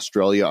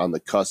 Australia on the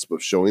cusp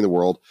of showing the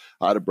world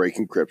how to break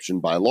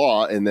encryption by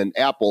law, and then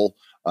Apple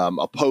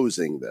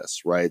opposing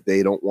this, right?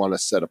 They don't want to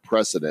set a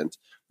precedent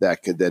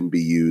that could then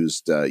be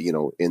used,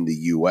 in the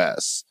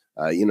U.S.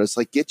 It's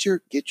like, get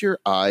your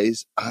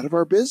eyes out of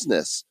our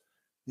business.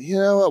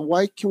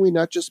 Why can we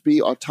not just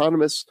be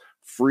autonomous,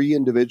 free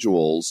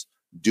individuals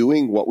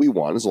doing what we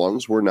want, as long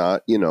as we're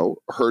not,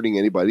 hurting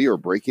anybody or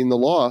breaking the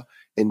law,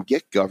 and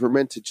get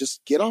government to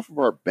just get off of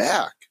our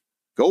back?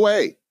 Go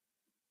away.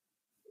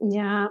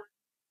 Yeah.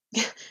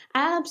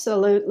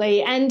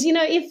 Absolutely. And,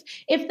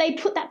 if they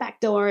put that back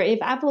door,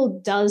 if Apple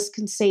does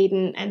concede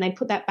and they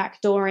put that back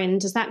door in,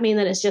 does that mean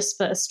that it's just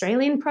for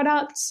Australian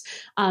products?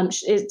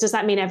 Does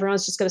that mean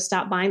everyone's just going to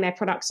start buying their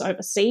products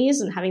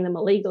overseas and having them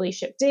illegally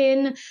shipped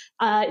in?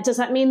 Does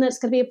that mean that it's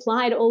going to be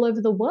applied all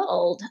over the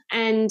world?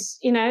 And,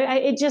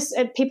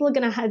 people are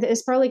going to have,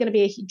 there's probably going to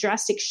be a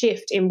drastic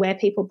shift in where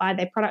people buy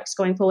their products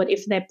going forward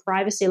if they're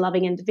privacy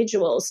loving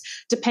individuals,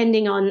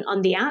 depending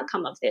on the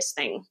outcome of this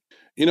thing.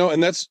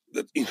 And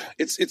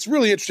it's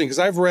really interesting, because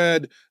I've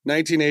read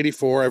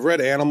 1984, I've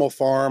read Animal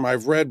Farm,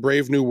 I've read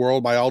Brave New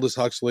World by Aldous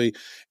Huxley.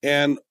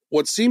 And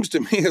what seems to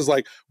me is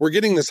like we're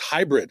getting this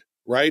hybrid,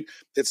 right?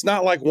 It's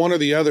not like one or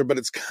the other, but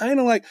it's kind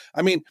of like,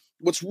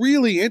 what's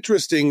really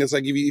interesting is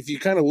like if you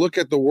kind of look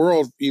at the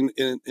world in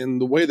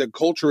the way that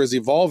culture is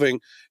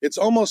evolving, it's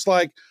almost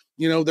like,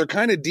 they're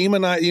kind of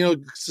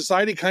demonize,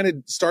 society kind of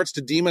starts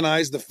to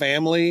demonize the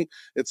family.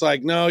 It's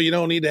like, no, you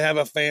don't need to have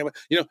a family.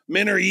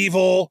 Men are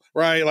evil,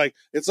 right? Like,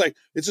 it's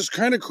just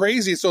kind of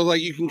crazy. So like,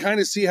 you can kind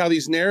of see how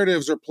these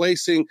narratives are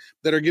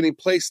getting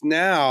placed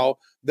now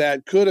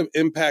that could have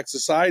impact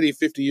society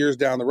 50 years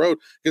down the road.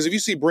 Because if you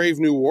see Brave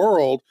New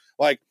World,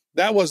 like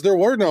there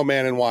were no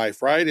man and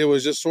wife, right? It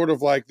was just sort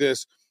of like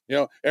this,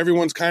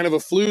 everyone's kind of a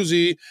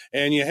floozy,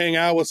 and you hang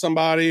out with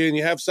somebody and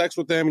you have sex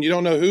with them and you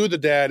don't know who the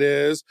dad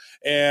is.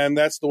 And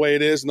that's the way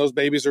it is. And those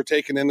babies are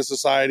taken into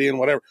society and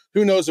whatever.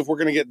 Who knows if we're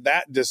going to get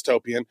that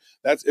dystopian?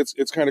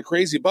 It's kind of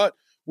crazy, but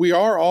we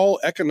are all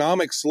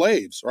economic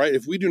slaves, right?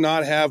 If we do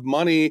not have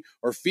money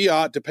or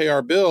fiat to pay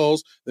our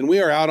bills, then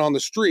we are out on the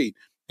street.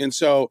 And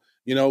so,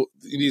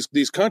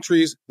 these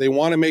countries, they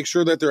want to make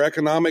sure that their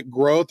economic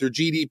growth, their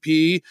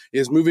GDP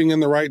is moving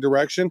in the right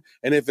direction.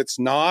 And if it's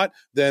not,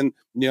 then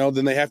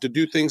they have to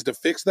do things to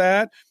fix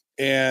that.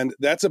 And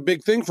that's a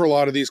big thing for a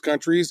lot of these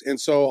countries. And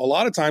so a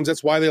lot of times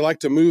that's why they like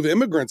to move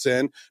immigrants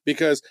in,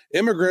 because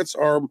immigrants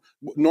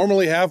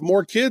normally have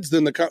more kids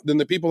than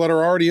the people that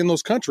are already in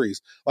those countries.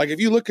 Like if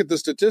you look at the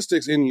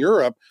statistics in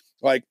Europe,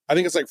 like I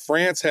think it's like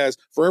France has,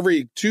 for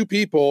every 2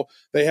 people,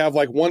 they have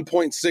like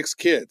 1.6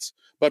 kids.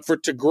 But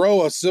to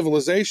grow a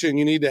civilization,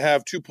 you need to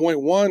have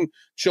 2.1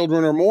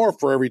 children or more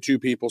for every 2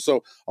 people. So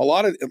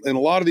in a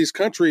lot of these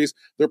countries,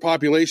 their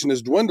population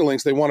is dwindling.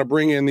 So they want to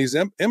bring in these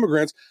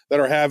immigrants that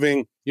are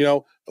having,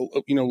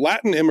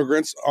 Latin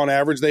immigrants on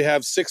average, they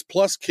have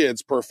 6+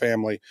 kids per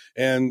family.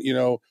 And,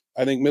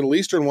 I think Middle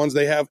Eastern ones,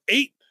 they have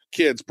 8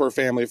 kids per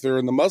family if they're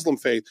in the Muslim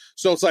faith.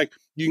 So it's like,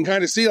 you can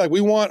kind of see like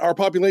we want our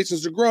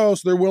populations to grow,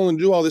 so they're willing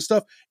to do all this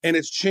stuff. And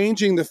it's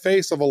changing the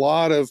face of a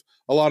lot of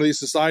these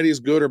societies,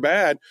 good or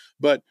bad.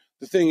 But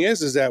the thing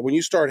is that when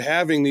you start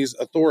having these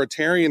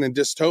authoritarian and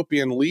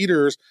dystopian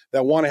leaders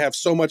that want to have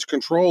so much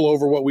control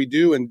over what we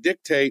do and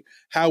dictate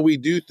how we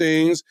do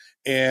things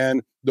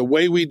and the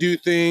way we do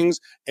things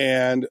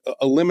and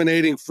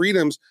eliminating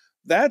freedoms,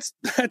 that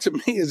to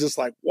me is just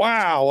like,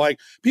 wow, like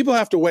people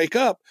have to wake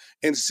up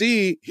and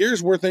see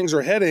here's where things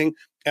are heading.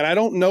 And I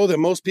don't know that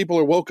most people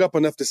are woke up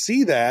enough to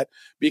see that,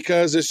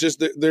 because it's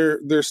just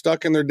they're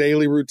stuck in their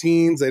daily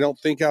routines. They don't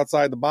think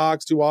outside the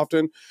box too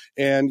often.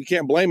 And you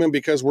can't blame them,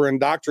 because we're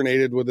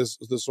indoctrinated with this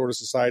sort of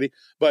society.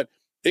 But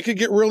it could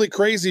get really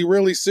crazy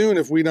really soon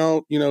if we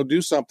don't,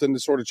 do something to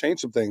sort of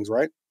change some things,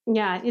 right?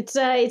 Yeah,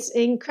 it's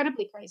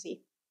incredibly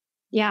crazy.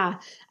 Yeah.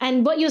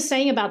 And what you're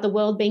saying about the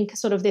world being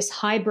sort of this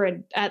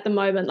hybrid at the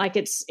moment, like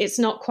it's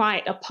not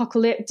quite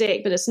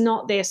apocalyptic, but it's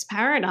not this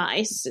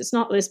paradise. It's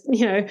not this,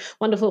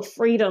 wonderful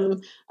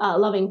freedom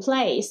loving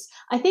place.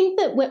 I think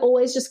that we're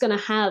always just going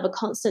to have a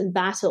constant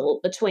battle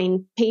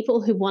between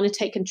people who want to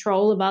take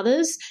control of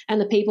others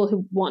and the people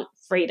who want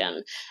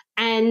freedom.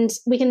 And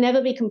we can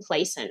never be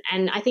complacent.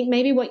 And I think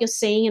maybe what you're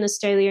seeing in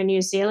Australia and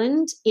New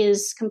Zealand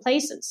is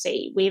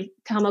complacency. We've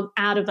come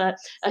out of a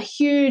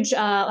huge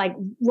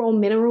raw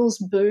minerals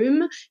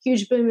boom,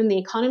 huge boom in the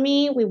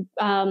economy. We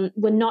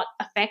were not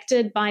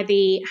affected by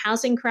the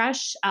housing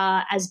crash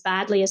as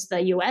badly as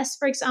the US,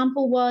 for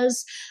example,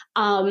 was.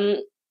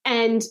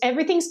 and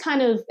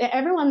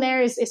everyone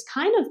there is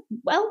kind of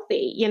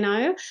wealthy,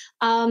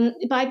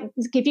 but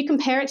if you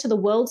compare it to the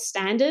world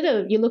standard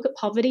of, you look at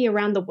poverty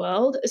around the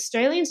world,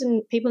 Australians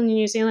and people in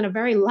New Zealand are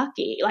very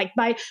lucky. Like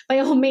by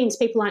all means,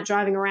 people aren't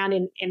driving around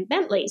in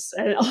Bentleys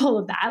and all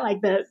of that,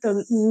 like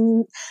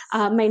the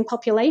main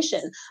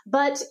population,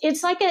 but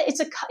it's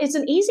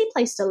an easy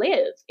place to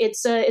live.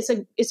 It's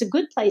a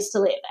good place to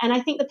live. And I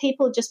think that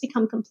people just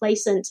become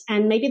complacent,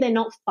 and maybe they're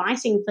not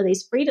fighting for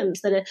these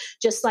freedoms that are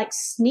just like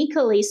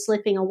sneakily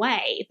slipping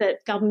away, that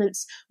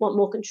governments want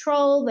more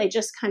control. They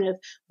just kind of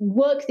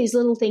work these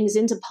little things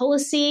into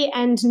policy,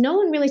 and no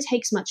one really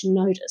takes much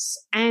notice.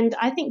 And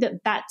I think that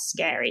that's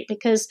scary,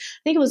 because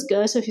I think it was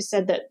Goethe who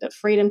said that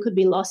freedom could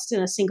be lost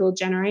in a single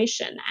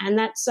generation. And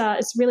that's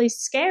it's really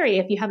scary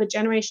if you have a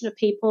generation of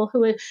people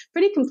who are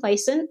pretty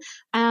complacent,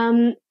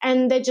 and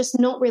they're just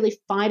not really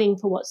fighting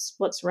for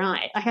what's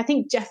right. Like, I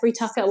think Jeffrey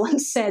Tucker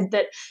once said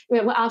that,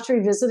 after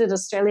he visited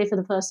Australia for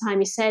the first time,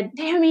 he said,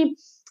 Naomi,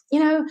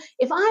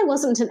 if I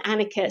wasn't an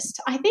anarchist,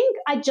 I think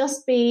I'd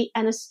just be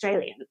an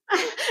Australian.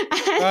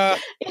 And,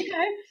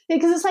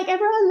 because it's like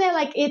everyone there,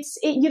 like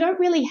you don't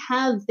really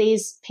have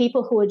these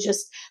people who are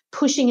just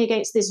pushing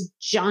against this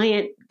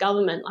giant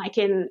government like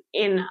in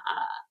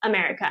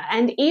America.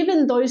 And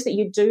even those that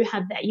you do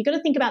have there, you got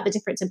to think about the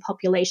difference in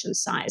population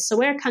size. So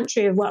we're a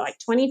country of like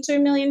 22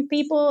 million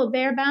people or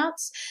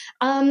thereabouts.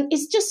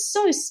 It's just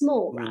so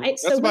small, right?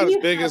 That's about as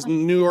big as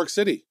New York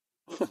City.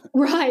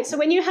 Right. So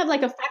when you have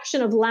like a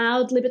faction of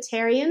loud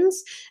libertarians,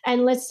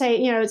 and let's say,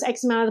 it's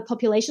X amount of the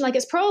population, like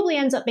it probably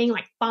ends up being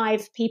like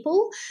 5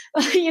 people,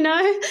 like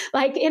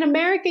in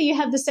America, you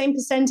have the same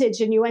percentage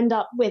and you end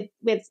up with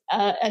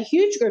a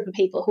huge group of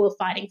people who are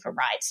fighting for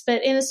rights.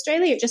 But in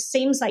Australia, it just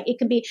seems like it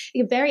can be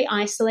very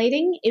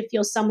isolating if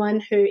you're someone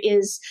who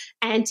is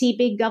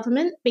anti-big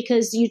government,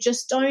 because you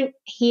just don't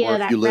hear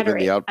that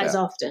rhetoric as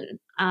often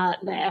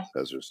there.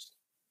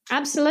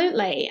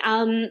 Absolutely.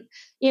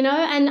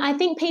 And I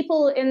think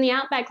people in the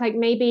outback, like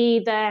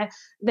maybe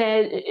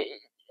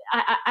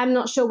I'm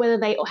not sure whether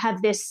they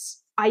have this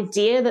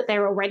idea that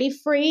they're already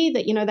free,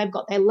 that, they've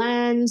got their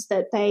lands,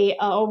 that they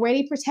are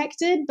already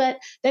protected, but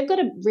they've got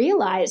to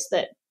realize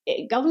that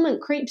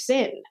government creeps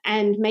in,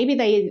 and maybe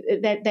they're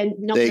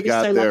not going to be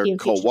so lucky in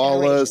future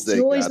koalas,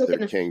 generations. they got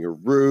their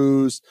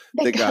kangaroos,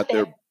 they got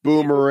their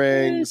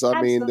boomerangs.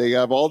 I mean, they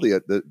have all the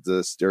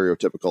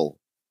stereotypical.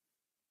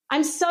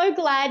 I'm so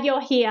glad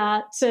you're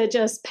here to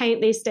just paint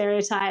these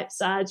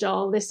stereotypes,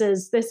 Joel. This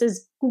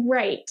is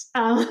great.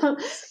 No,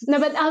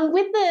 but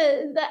with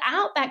the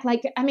outback,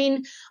 like, I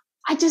mean,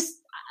 I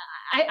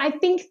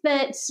think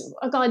that,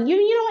 oh God, you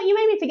know what? You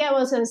made me forget what I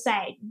was going to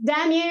say.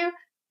 Damn you,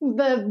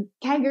 the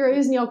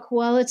kangaroos and your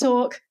koala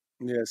talk.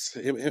 Yes,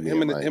 him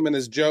and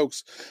his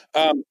jokes.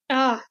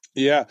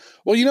 Yeah.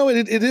 Well,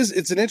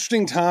 it's an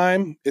interesting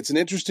time. It's an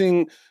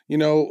interesting,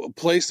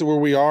 place where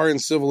we are in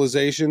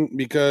civilization,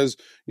 because,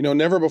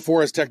 never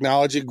before has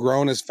technology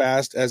grown as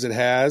fast as it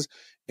has.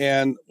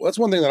 And that's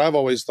one thing that I've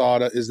always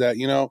thought is that,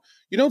 you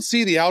don't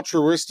see the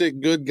altruistic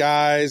good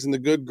guys and the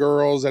good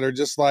girls that are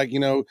just like,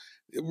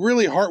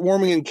 really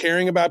heartwarming and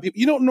caring about people.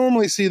 You don't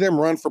normally see them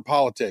run for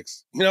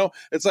politics.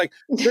 It's like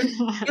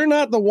they're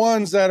not the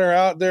ones that are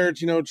out there,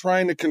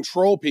 trying to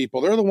control people.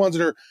 They're the ones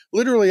that are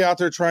literally out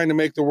there trying to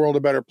make the world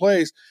a better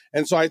place.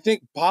 And so I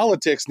think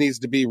politics needs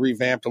to be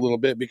revamped a little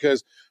bit,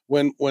 because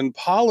when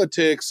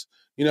politics,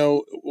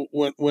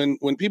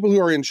 when people who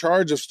are in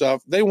charge of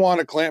stuff, they want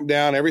to clamp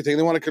down everything.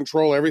 They want to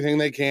control everything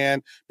they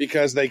can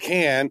because they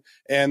can.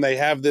 And they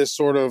have this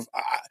sort of,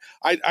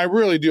 I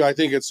really do. I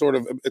think it's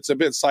a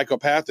bit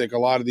psychopathic. A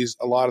lot of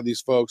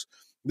these folks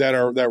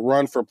that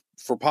run for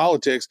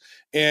politics,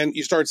 and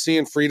you start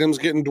seeing freedoms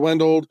getting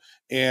dwindled.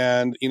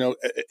 And,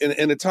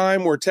 in a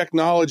time where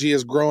technology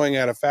is growing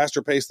at a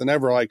faster pace than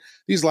ever, like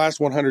these last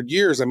 100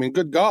 years, I mean,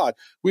 good God,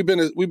 we've been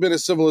a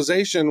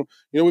civilization,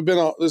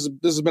 this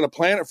has been a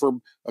planet for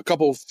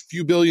a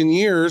few billion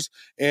years.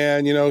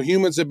 And,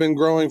 humans have been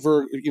growing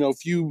for, a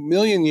few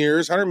million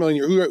years, 100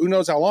 million years, who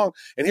knows how long.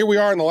 And here we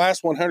are in the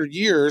last 100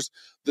 years,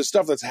 the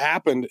stuff that's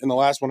happened in the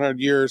last 100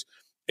 years.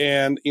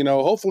 And,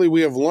 hopefully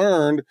we have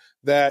learned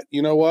that,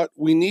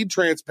 we need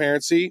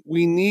transparency,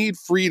 we need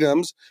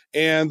freedoms,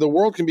 and the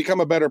world can become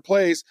a better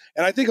place.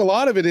 And I think a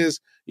lot of it is,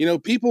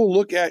 people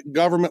look at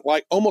government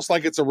almost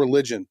like it's a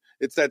religion.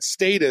 It's that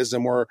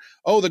statism where,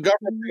 the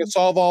government's going to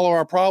solve all of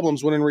our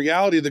problems, when in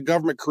reality, the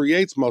government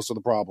creates most of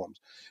the problems.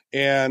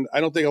 And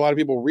I don't think a lot of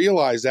people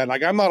realize that.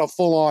 Like, I'm not a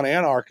full-on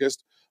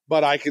anarchist,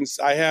 but I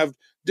have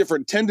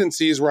different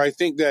tendencies where I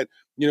think that,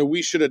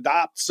 we should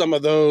adopt some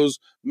of those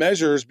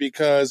measures,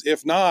 because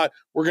if not,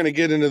 we're going to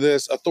get into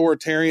this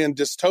authoritarian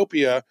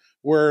dystopia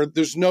where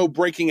there's no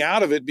breaking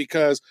out of it,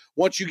 because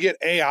once you get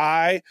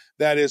AI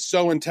that is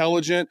so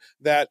intelligent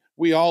that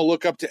we all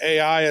look up to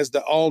AI as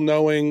the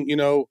all-knowing,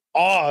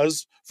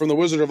 Oz from the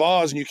Wizard of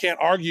Oz, and you can't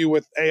argue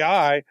with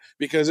AI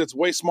because it's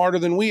way smarter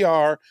than we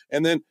are.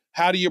 And then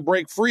how do you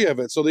break free of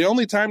it? So the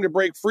only time to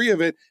break free of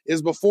it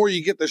is before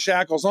you get the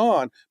shackles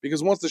on,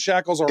 because once the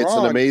shackles are it's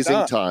on, an amazing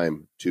done.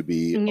 time to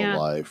be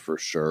alive for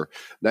sure.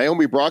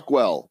 Naomi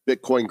Brockwell,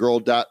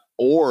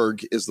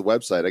 BitcoinGirl.org is the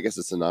website. I guess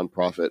it's a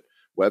nonprofit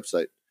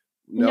website.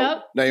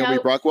 Nope.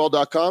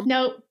 NaomiBrockwell.com?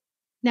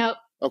 Nope.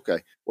 Okay.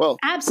 Well,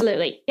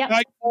 Absolutely. Yep.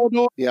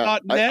 yeah,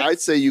 I'd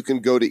say you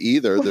can go to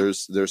either.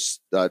 There's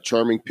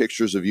charming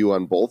pictures of you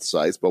on both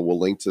sites, but we'll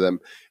link to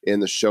them in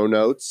the show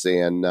notes.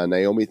 And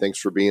Naomi, thanks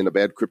for being a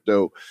Bad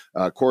Crypto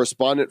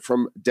correspondent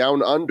from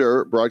Down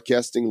Under,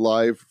 broadcasting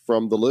live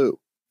from the loo.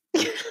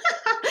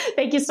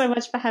 Thank you so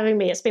much for having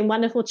me. It's been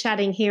wonderful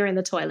chatting here in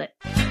the toilet.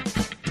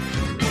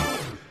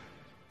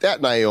 That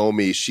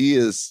Naomi, she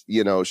is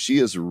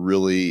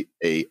really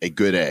a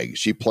good egg.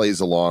 She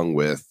plays along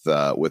with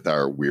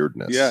our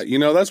weirdness. Yeah,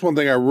 that's one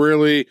thing I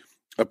really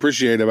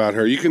appreciate about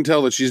her. You can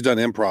tell that she's done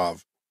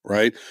improv,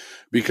 right?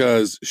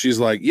 Because she's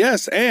like,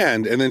 yes,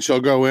 and then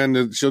she'll go in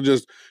and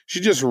she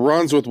just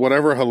runs with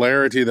whatever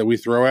hilarity that we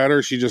throw at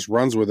her. She just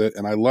runs with it,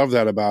 and I love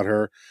that about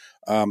her.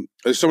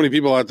 There's so many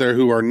people out there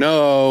who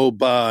are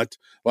but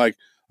like.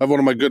 I have one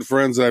of my good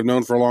friends that I've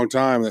known for a long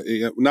time,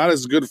 not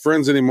as good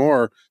friends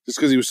anymore, just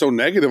because he was so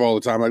negative all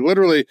the time. Like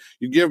literally,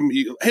 you give him,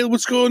 hey,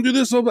 let's go and do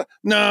this.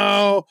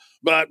 No,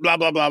 but blah,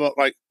 blah, blah, blah.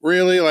 Like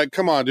really? Like,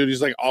 come on, dude.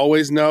 He's like,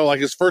 always no.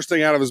 Like his first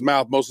thing out of his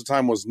mouth most of the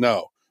time was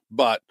no,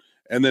 but,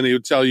 and then he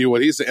would tell you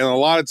what he said. And a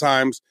lot of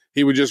times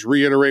he would just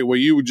reiterate what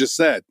you just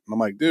said. And I'm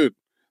like, dude,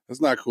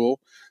 that's not cool.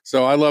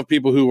 So I love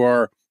people who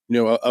are,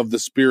 of the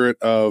spirit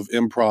of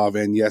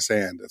improv and yes,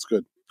 and that's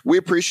good. We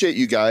appreciate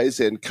you guys.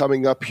 And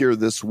coming up here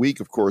this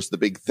week, of course, the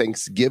big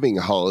Thanksgiving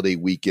holiday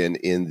weekend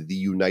in the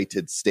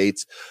United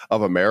States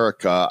of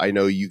America. I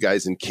know you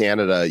guys in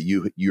Canada,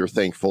 you're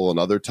thankful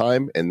another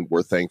time, and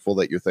we're thankful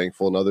that you're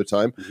thankful another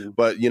time. Mm-hmm.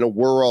 But,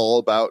 we're all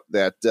about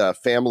that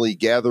family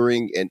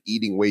gathering and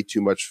eating way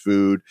too much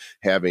food,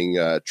 having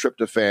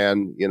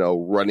tryptophan,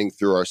 running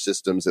through our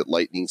systems at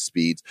lightning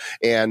speeds.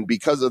 And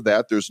because of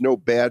that, there's no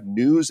bad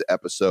news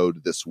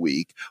episode this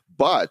week,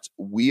 but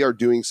we are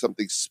doing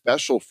something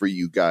special for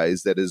you guys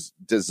that is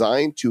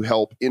designed to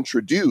help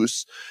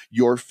introduce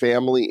your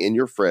family and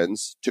your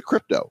friends to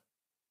crypto.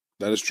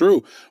 That is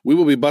true. We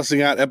will be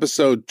busting out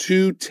episode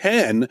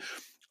 210,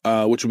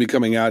 which will be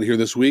coming out here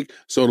this week.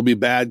 So it'll be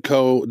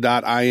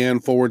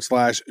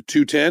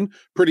badco.in/210.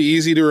 Pretty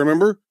easy to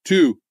remember.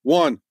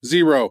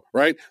 210,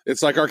 right?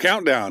 It's like our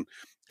countdown.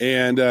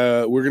 And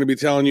we're going to be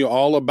telling you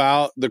all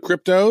about the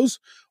cryptos,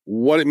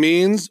 what it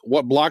means,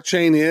 what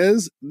blockchain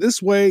is.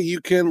 This way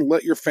you can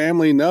let your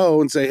family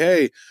know and say,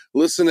 hey,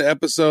 listen to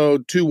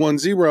episode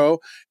 210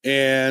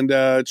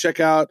 and check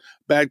out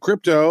Bad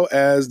Crypto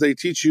as they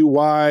teach you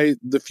why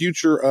the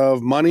future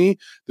of money,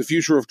 the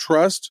future of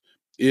trust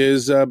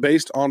is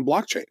based on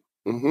blockchain.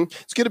 Mm-hmm.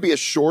 It's going to be a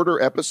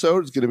shorter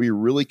episode. It's going to be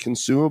really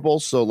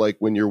consumable. So like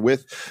when you're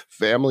with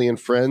family and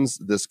friends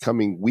this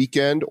coming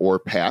weekend or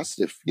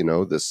past, if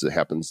this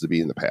happens to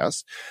be in the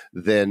past,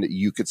 then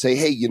you could say,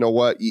 hey, you know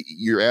what?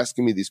 You're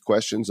asking me these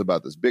questions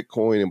about this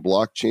Bitcoin and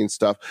blockchain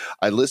stuff.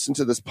 I listened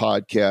to this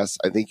podcast.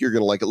 I think you're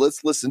going to like it.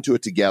 Let's listen to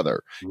it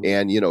together. Mm-hmm.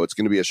 And, it's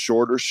going to be a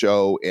shorter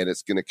show, and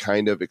it's going to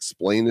kind of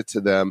explain it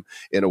to them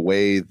in a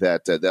way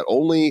that that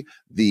only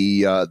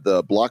the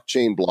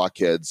blockchain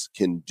blockheads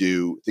can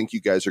do. I think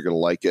you guys are going to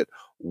like it.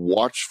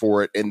 Watch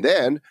for it, and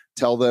then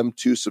tell them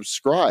to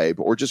subscribe,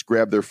 or just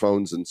grab their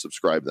phones and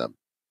subscribe them.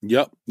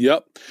 Yep.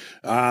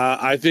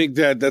 I think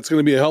that's going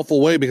to be a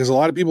helpful way, because a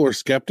lot of people are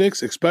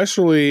skeptics,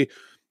 especially,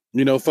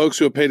 folks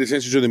who have paid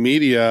attention to the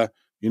media.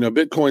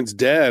 Bitcoin's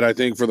dead, I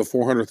think, for the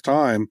 400th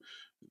time,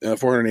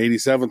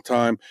 487th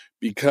time,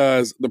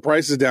 because the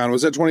price is down. It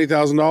was at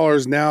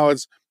 $20,000. Now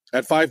it's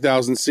at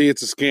 5,000. See,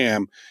 it's a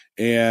scam.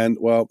 And,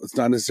 well, it's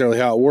not necessarily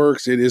how it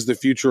works. It is the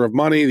future of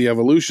money, the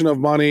evolution of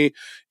money,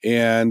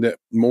 and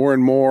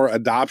more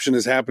adoption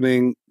is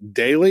happening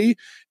daily.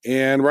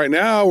 And right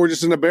now we're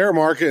just in a bear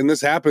market, and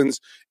this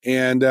happens.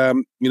 And,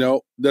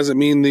 doesn't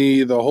mean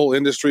the whole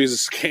industry is a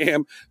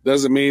scam.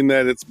 Doesn't mean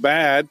that it's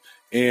bad.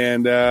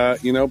 And,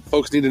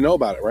 folks need to know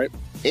about it, right?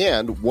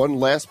 And one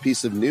last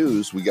piece of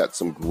news, we got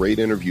some great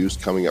interviews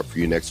coming up for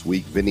you next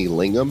week. Vinny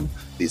Lingham,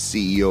 the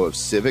CEO of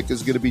Civic,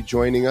 is going to be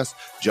joining us.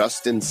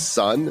 Justin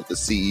Sun, the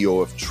CEO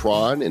of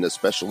Tron, in a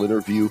special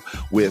interview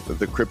with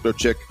the crypto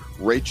chick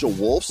Rachel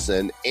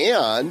Wolfson.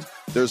 And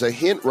there's a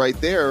hint right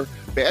there,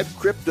 Bad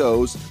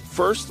Crypto's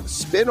first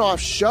spin-off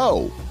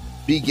show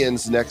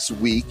begins next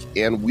week,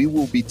 and we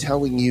will be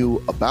telling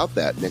you about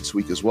that next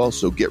week as well.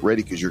 So get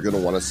ready, because you're going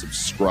to want to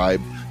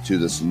subscribe to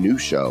this new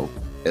show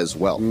as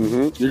well.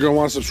 Mm-hmm. You're going to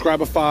want to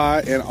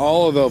subscribify and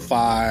all of the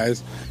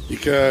fives,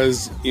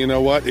 because you know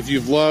what? If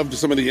you've loved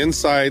some of the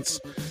insights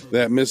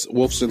that Miss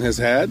Wolfson has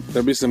had,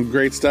 there'll be some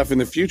great stuff in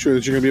the future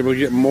that you're going to be able to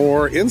get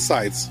more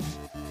insights,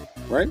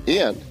 right?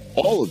 And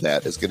all of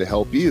that is going to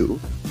help you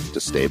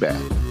to stay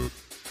bad.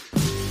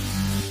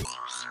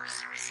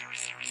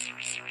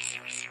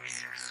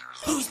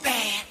 Who's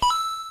bad?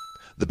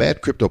 The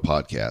Bad Crypto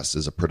Podcast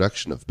is a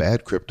production of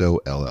Bad Crypto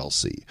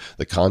LLC.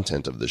 The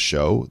content of the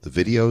show, the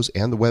videos,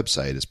 and the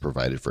website is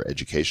provided for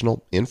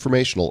educational,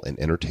 informational, and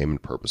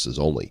entertainment purposes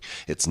only.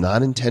 It's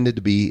not intended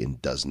to be and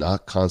does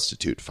not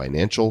constitute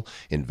financial,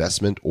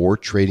 investment, or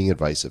trading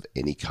advice of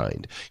any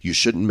kind. You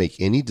shouldn't make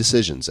any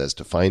decisions as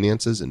to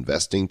finances,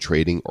 investing,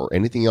 trading, or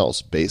anything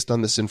else based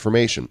on this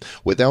information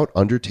without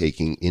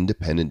undertaking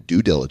independent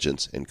due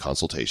diligence and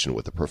consultation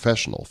with a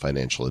professional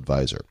financial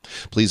advisor.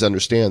 Please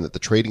understand that the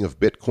trading of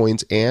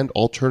Bitcoins and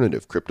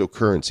alternative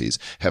cryptocurrencies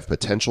have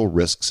potential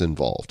risks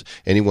involved.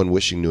 Anyone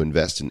wishing to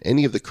invest in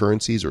any of the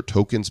currencies or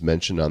tokens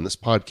mentioned on this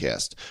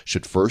podcast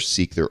should first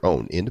seek their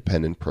own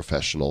independent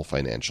professional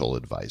financial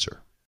advisor.